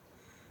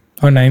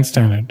 Or 9th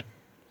standard.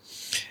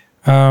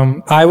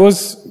 I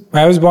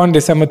was born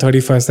December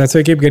 31st. That's why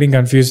I keep getting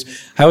confused.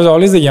 I was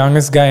always the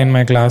youngest guy in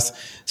my class.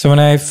 So when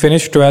I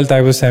finished 12th,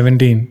 I was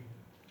 17.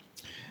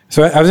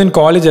 So I was in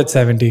college at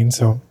 17.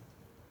 So,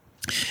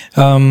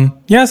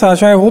 yeah,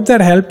 Sasha, I hope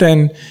that helped.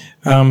 And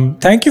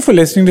thank you for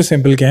listening to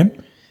Simple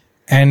Ken.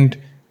 And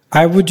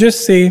I would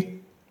just say,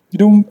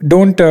 don't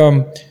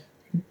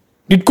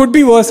it could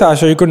be worse,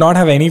 Sasha. You could not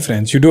have any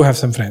friends. You do have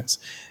some friends.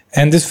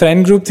 And this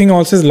friend group thing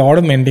also is a lot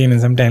of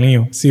maintenance, I'm telling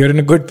you. So you're in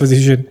a good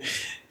position.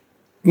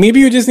 Maybe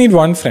you just need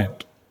one friend.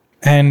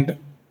 And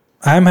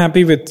I would have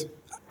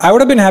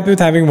been happy with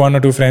having 1 or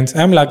 2 friends.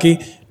 I'm lucky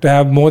to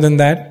have more than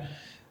that.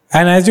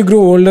 And as you grow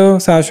older,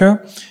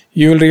 Sasha,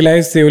 you will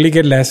realize they only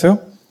get lesser.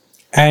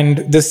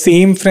 And the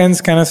same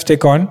friends kind of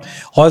stick on.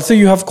 Also,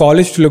 you have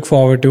college to look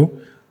forward to.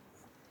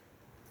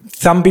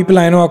 Some people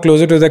I know are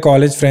closer to their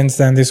college friends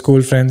than their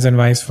school friends and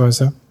vice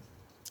versa.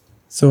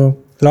 So,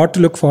 a lot to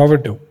look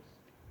forward to.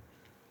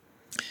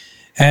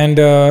 And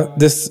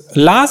this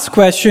last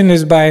question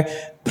is by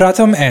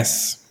Pratham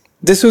S.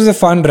 This was a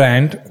fun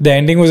rant. The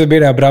ending was a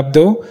bit abrupt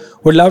though.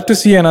 Would love to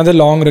see another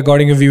long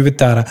recording of you with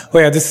Tara. Oh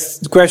yeah,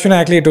 this question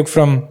actually I took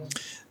from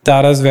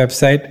Tara's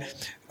website.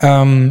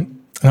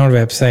 Not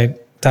website,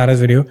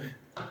 Tara's video.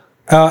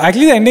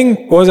 Actually the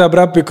ending was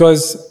abrupt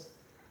because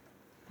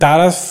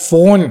Tara's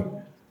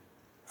phone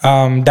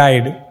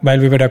died while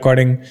we were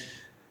recording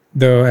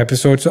the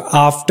episode. So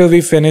after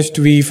we finished,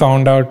 we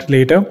found out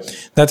later.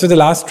 That's why the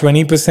last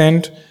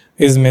 20%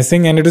 is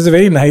missing, and it was a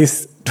very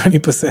nice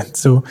 20%.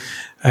 So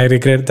I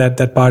regret that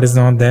that part is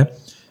not there.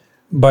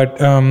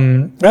 But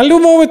I'll do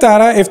more with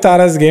Tara if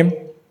Tara's game.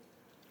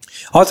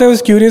 Also, I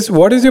was curious,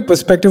 what is your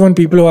perspective on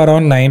people who are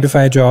on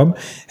 9-to-5 job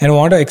and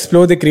want to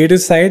explore the creative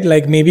side,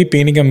 like maybe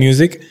painting or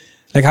music?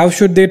 Like, how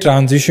should they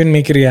transition,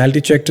 make a reality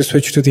check to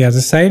switch to the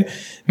other side?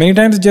 Many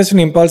times it's just an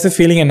impulsive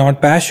feeling and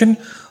not passion.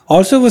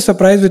 Also was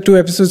surprised with 2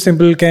 episodes,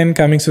 Simple Ken,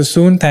 coming so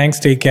soon. Thanks,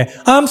 take care.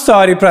 I'm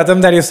sorry,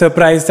 Pratham, that you're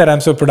surprised that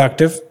I'm so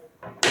productive.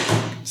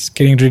 It's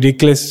getting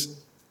ridiculous.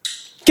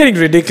 Getting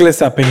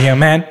ridiculous up in here,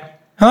 man.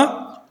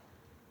 Huh?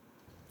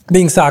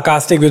 Being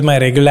sarcastic with my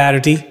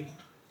regularity.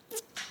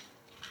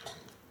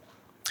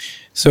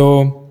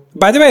 So,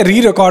 by the way, I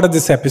re-recorded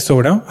this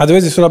episode.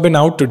 Otherwise, this would have been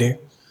out today,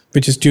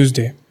 which is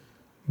Tuesday.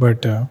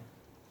 But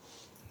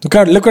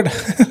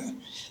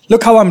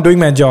look how I'm doing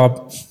my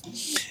job.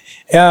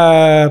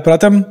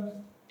 Pratham,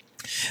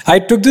 I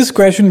took this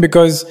question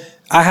because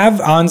I have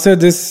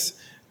answered this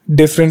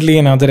differently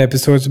in other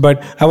episodes,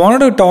 but I wanted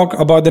to talk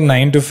about the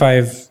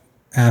 9-to-5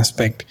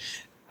 aspect.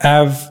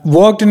 I've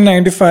worked in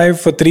 9-to-5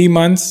 for 3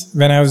 months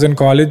when I was in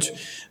college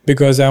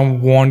because I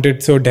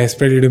wanted so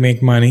desperately to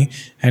make money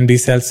and be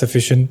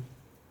self-sufficient.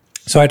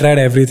 So I tried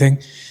everything.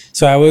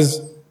 So I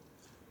was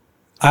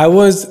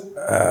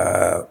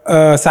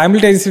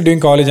simultaneously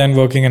doing college and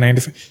working a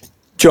 9-to-5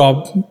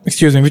 job,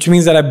 which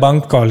means that I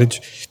bunked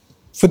college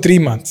for 3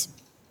 months.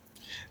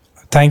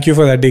 Thank you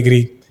for that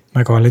degree,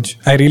 my college.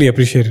 I really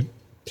appreciate it.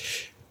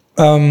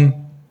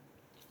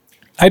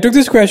 I took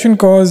this question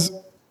because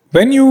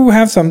when you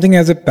have something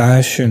as a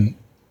passion,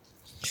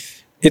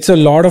 it's a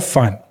lot of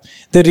fun.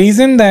 The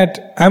reason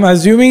that I'm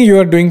assuming you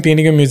are doing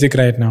painting and music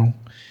right now,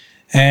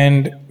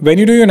 and when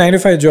you do your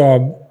 9-to-5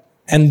 job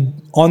and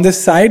on the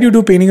side you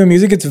do painting or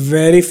music, it's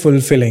very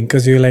fulfilling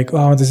because you're like,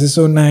 oh, this is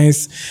so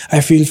nice.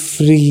 I feel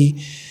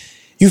free.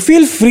 You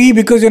feel free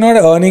because you're not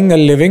earning a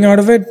living out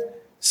of it.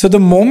 So the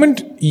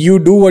moment you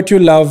do what you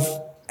love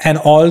and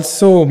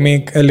also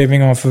make a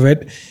living off of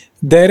it,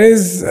 there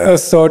is a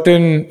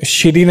certain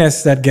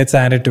shittiness that gets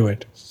added to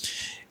it.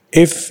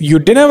 If you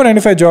didn't have a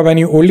 9-to-5 job and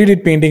you only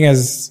did painting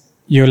as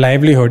your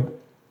livelihood,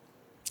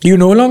 you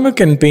no longer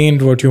can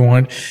paint what you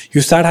want.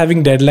 You start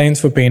having deadlines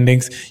for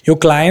paintings. Your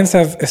clients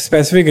have a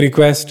specific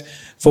request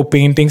for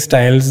painting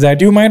styles that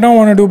you might not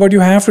want to do, but you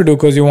have to do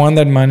because you want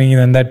that money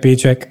and that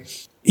paycheck.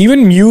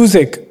 Even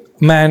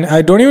music, man,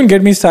 I don't even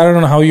get me started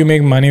on how you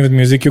make money with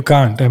music. You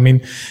can't. I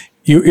mean,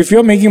 if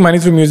you're making money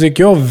through music,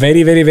 you're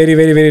very, very, very,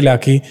 very, very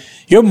lucky.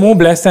 You're more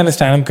blessed than a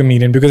stand-up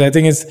comedian because I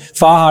think it's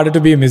far harder to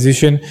be a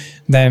musician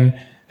and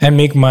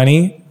make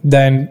money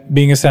than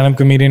being a stand-up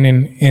comedian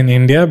in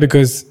India,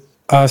 because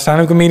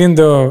stand-up comedian,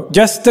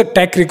 just the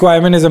tech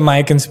requirement is a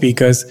mic and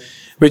speakers,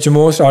 which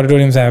most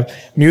auditoriums have.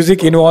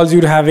 Music involves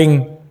you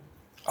having,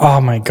 oh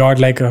my God,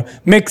 like a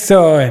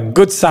mixer and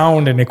good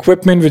sound and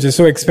equipment, which is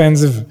so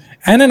expensive,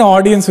 and an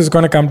audience who's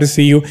going to come to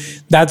see you.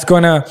 That's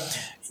going to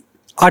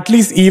at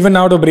least even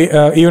out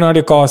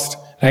your cost,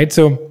 right?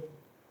 So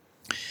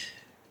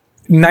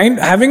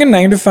having a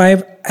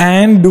 9-to-5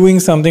 and doing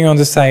something on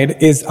the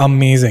side is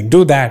amazing.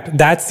 Do that.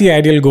 That's the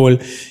ideal goal.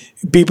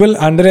 People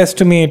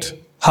underestimate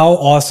how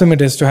awesome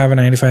it is to have a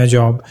 9-to-5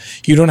 job.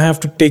 You don't have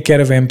to take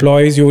care of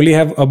employees. You only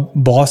have a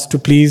boss to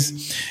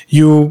please.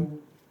 You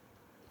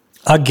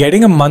are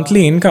getting a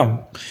monthly income.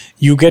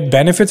 You get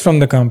benefits from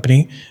the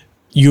company.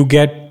 You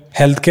get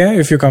healthcare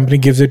if your company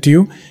gives it to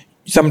you.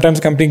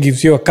 Sometimes company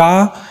gives you a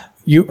car.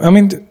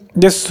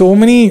 There's so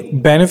many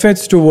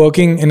benefits to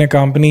working in a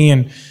company,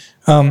 and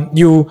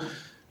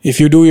if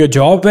you do your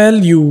job well,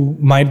 you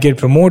might get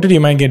promoted, you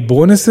might get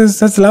bonuses.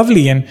 That's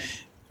lovely. And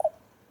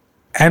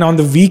on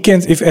the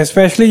weekends, if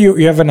especially you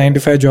have a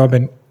 9-to-5 job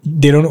and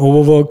they don't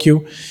overwork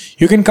you,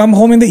 you can come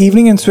home in the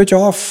evening and switch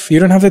off. You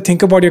don't have to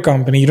think about your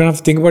company. You don't have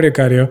to think about your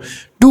career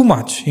too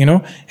much,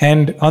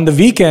 And on the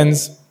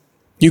weekends,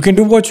 you can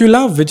do what you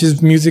love, which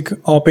is music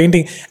or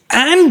painting.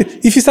 And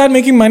if you start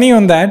making money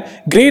on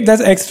that, great,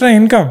 that's extra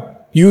income.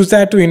 Use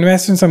that to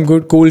invest in some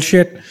good, cool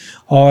shit,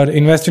 or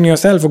invest in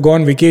yourself, or go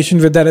on vacation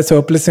with that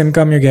surplus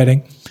income you're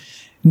getting.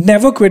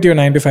 Never quit your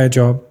 9-to-5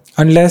 job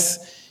unless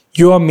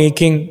you are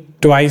making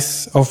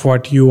twice of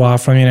what you are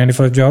from your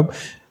 9-to-5 job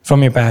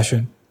from your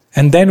passion.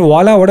 And then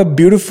voila, what a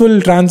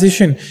beautiful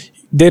transition.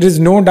 there is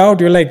no doubt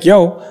you're like,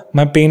 yo,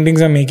 my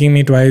paintings are making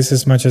me twice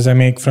as much as I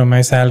make from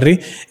my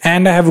salary,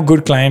 and I have a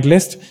good client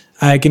list.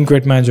 I can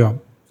quit my job.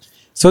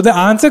 So the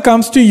answer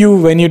comes to you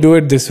when you do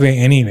it this way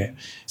anyway.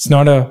 It's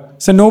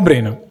a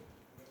no-brainer.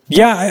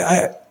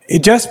 Yeah,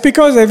 just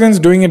because everyone's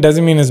doing it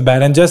doesn't mean it's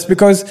bad. And just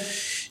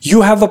because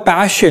you have a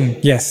passion,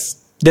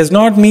 yes, does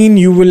not mean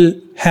you will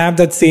have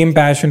that same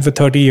passion for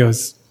 30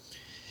 years.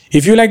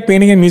 If you like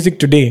painting and music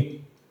today,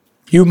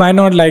 you might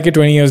not like it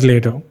 20 years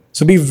later.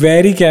 So be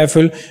very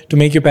careful to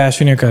make your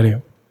passion your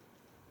career.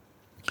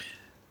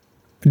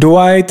 Do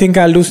I think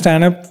I'll do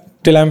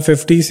stand-up till I'm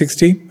 50,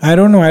 60? I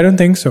don't know. I don't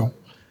think so.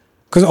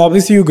 Because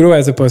obviously you grow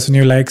as a person.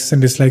 Your likes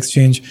and dislikes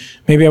change.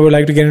 Maybe I would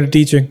like to get into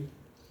teaching.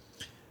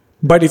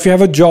 But if you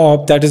have a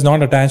job that is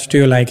not attached to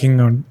your liking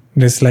or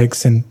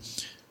dislikes, and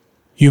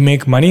you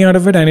make money out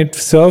of it, and it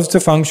serves the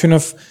function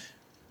of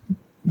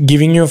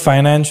giving you a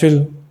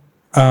financial,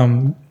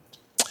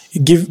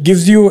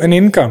 gives you an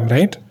income,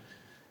 right?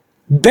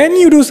 Then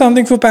you do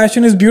something for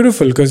passion is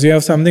beautiful, because you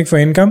have something for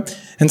income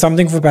and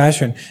something for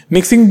passion.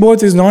 Mixing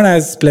both is not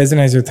as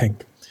pleasant as you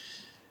think.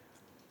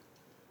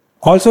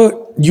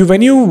 Also,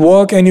 when you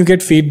work and you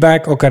get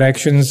feedback or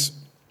corrections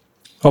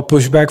or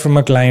pushback from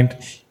a client,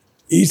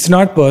 it's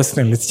not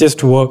personal, it's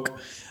just work.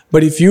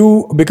 But if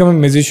you become a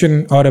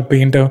musician or a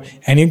painter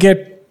and you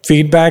get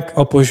feedback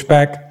or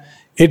pushback,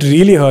 it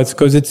really hurts,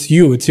 because it's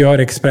you, it's your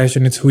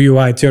expression, it's who you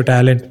are, it's your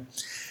talent.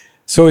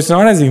 So it's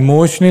not as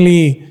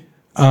emotionally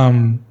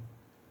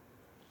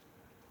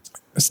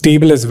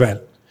stable as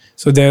well.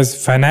 So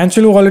there's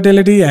financial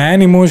volatility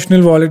and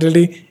emotional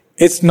volatility.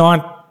 It's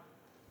not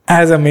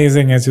as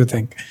amazing as you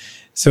think.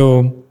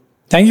 So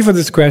thank you for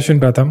this question,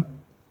 Pratham.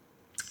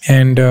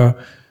 And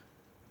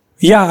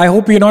I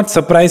hope you're not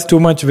surprised too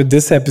much with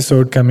this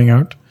episode coming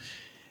out.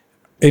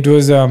 It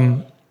was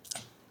a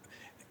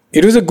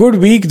good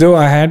week though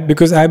I had,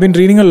 because I've been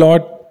reading a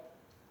lot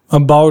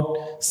about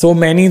so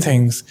many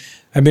things.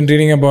 I've been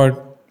reading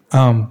about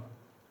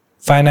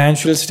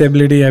financial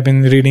stability. I've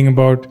been reading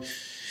about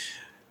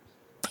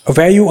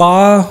where you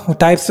are,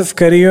 types of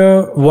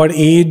career, what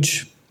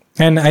age.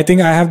 And I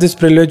think I have this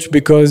privilege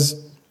because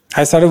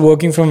I started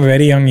working from a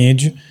very young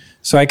age.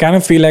 So I kind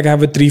of feel like I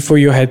have a 3-4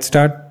 year head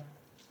start.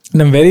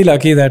 And I'm very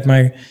lucky that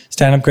my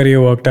stand-up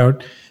career worked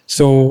out.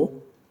 So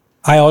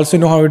I also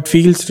know how it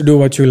feels to do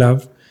what you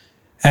love.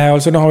 I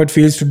also know how it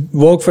feels to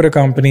work for a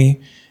company.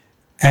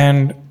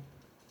 And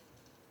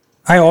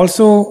I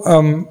also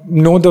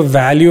know the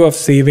value of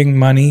saving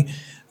money,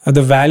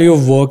 the value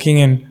of working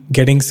and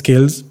getting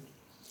skills.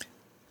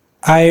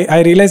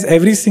 I realize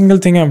every single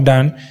thing I've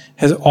done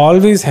has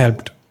always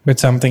helped with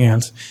something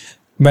else.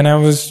 When I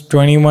was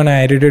 21,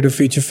 I edited a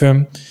feature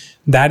film.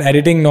 That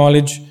editing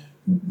knowledge,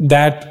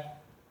 that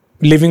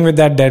living with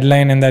that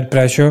deadline and that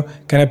pressure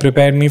kind of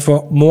prepared me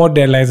for more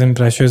deadlines and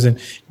pressures and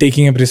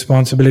taking up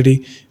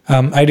responsibility.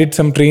 I did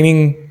some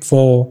training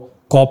for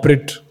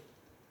corporate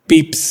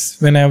peeps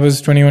when I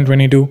was 21,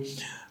 22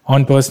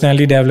 on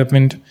personality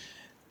development.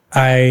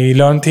 I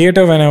learned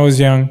theater when I was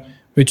young,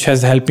 which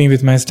has helped me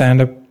with my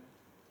stand-up.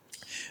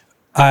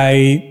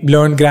 I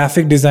learned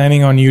graphic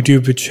designing on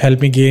YouTube, which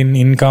helped me gain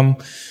income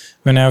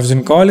when I was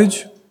in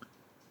college.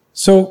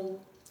 So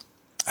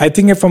I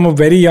think from a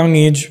very young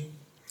age,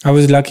 I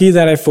was lucky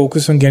that I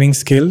focused on getting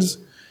skills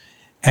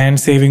and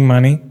saving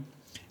money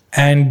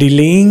and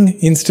delaying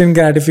instant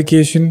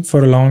gratification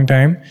for a long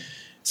time,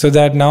 so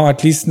that now,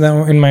 at least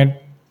now in my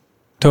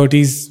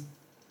 30s,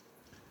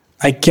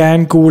 I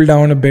can cool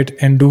down a bit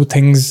and do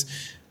things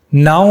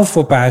now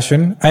for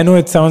passion. I know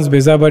it sounds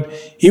bizarre, but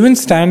even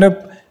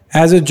stand-up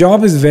as a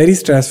job is very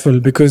stressful,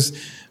 because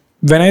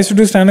when I used to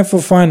do stand-up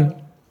for fun,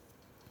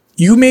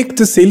 you make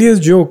the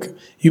silliest joke.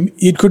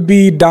 It could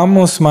be dumb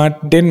or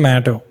smart, didn't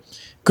matter,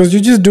 because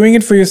you're just doing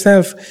it for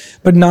yourself.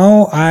 But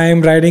now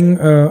I'm writing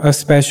a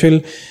special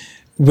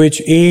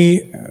which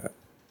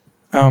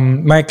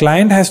my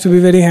client has to be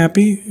very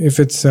happy if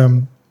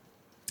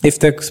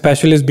the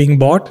special is being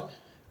bought,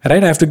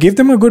 right? I have to give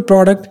them a good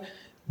product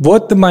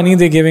worth the money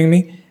they're giving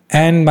me,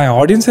 and my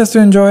audience has to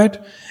enjoy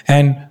it,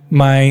 and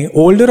my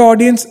older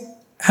audience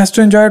has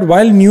to enjoy it,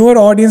 while newer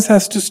audience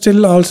has to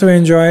still also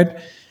enjoy it.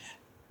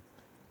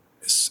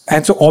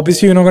 And so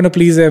obviously you're not going to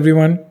please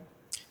everyone.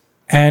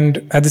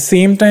 And at the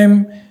same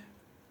time,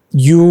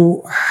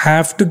 you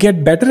have to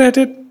get better at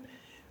it.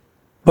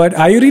 But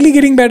are you really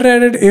getting better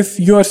at it if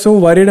you are so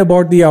worried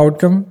about the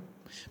outcome?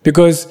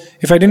 Because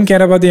if I didn't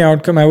care about the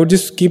outcome, I would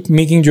just keep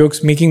making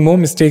jokes, making more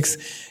mistakes,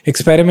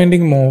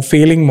 experimenting more,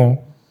 failing more.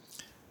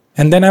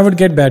 And then I would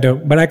get better.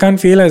 But I can't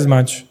fail as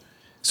much.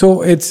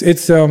 So it's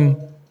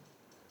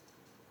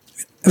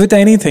with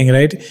anything,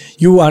 right?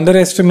 You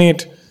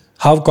underestimate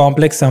how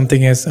complex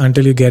something is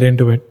until you get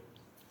into it.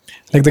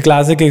 Like the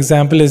classic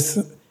example is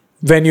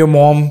when your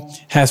mom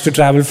has to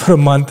travel for a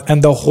month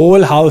and the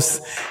whole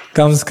house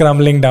comes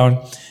crumbling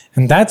down.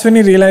 And that's when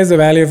you realize the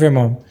value of your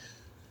mom.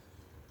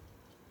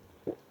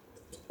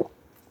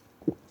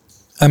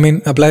 I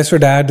mean, applies to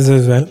dads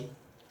as well.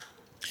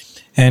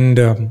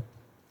 And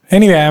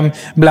Anyway, I'm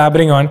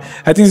blabbering on.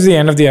 I think this is the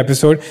end of the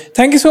episode.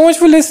 Thank you so much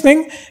for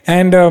listening.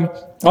 And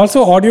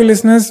also, audio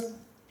listeners,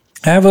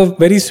 I have a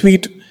very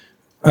sweet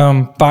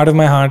part of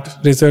my heart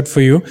reserved for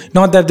you.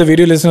 Not that the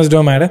video listeners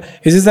don't matter.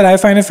 It's just that I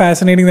find it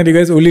fascinating that you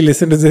guys only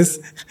listen to this.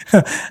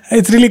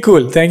 It's really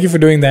cool. Thank you for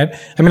doing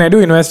that. I mean, I do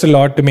invest a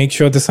lot to make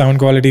sure the sound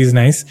quality is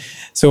nice.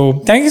 So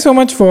thank you so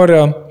much for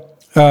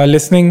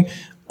listening.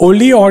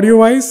 Only audio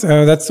wise,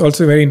 that's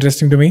also very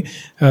interesting to me.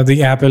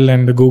 The Apple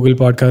and the Google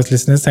podcast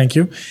listeners, thank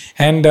you.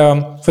 And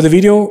for the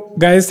video,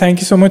 guys, thank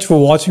you so much for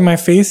watching my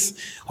face.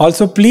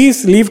 Also,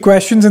 please leave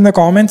questions in the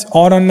comments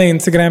or on my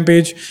Instagram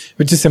page,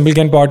 which is Simple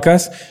Ken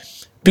Podcast.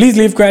 Please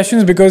leave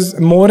questions because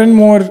more and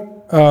more,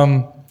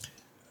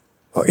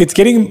 it's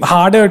getting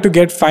harder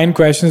to find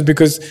questions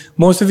because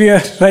most of you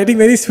are writing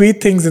very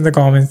sweet things in the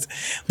comments,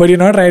 but you're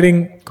not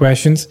writing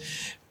questions.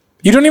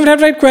 You don't even have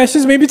to write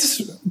questions. Maybe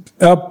just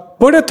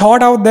put a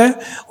thought out there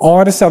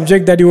or a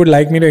subject that you would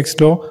like me to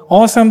explore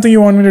or something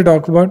you want me to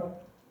talk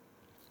about.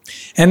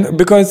 And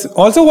because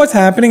also what's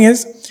happening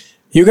is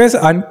you guys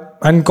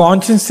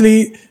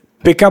unconsciously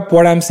pick up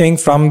what I'm saying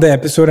from the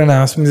episode and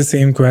ask me the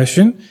same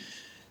question.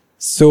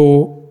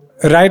 So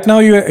right now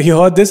you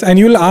heard this and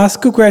you'll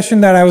ask a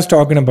question that I was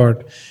talking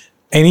about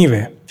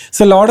anyway.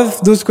 So a lot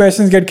of those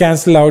questions get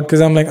cancelled out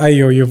because I'm like,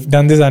 Ayo, you've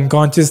done this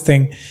unconscious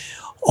thing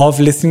of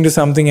listening to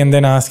something and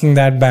then asking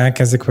that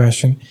back as a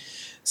question.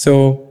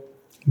 So,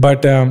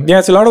 but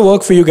it's a lot of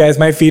work for you guys.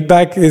 My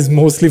feedback is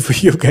mostly for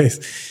you guys.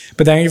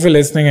 But thank you for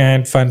listening. I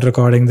had fun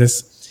recording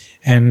this.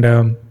 And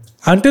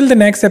until the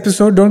next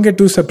episode, don't get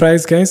too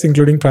surprised, guys,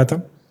 including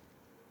Pratham.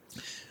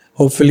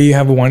 Hopefully you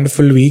have a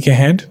wonderful week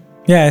ahead.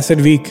 Yeah, I said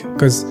week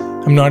because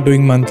I'm not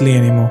doing monthly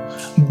anymore.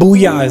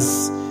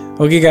 Booyahs.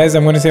 Okay, guys,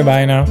 I'm going to say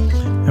bye now.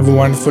 Have a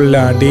wonderful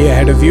day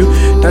ahead of you.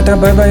 Tata,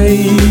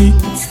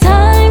 bye-bye.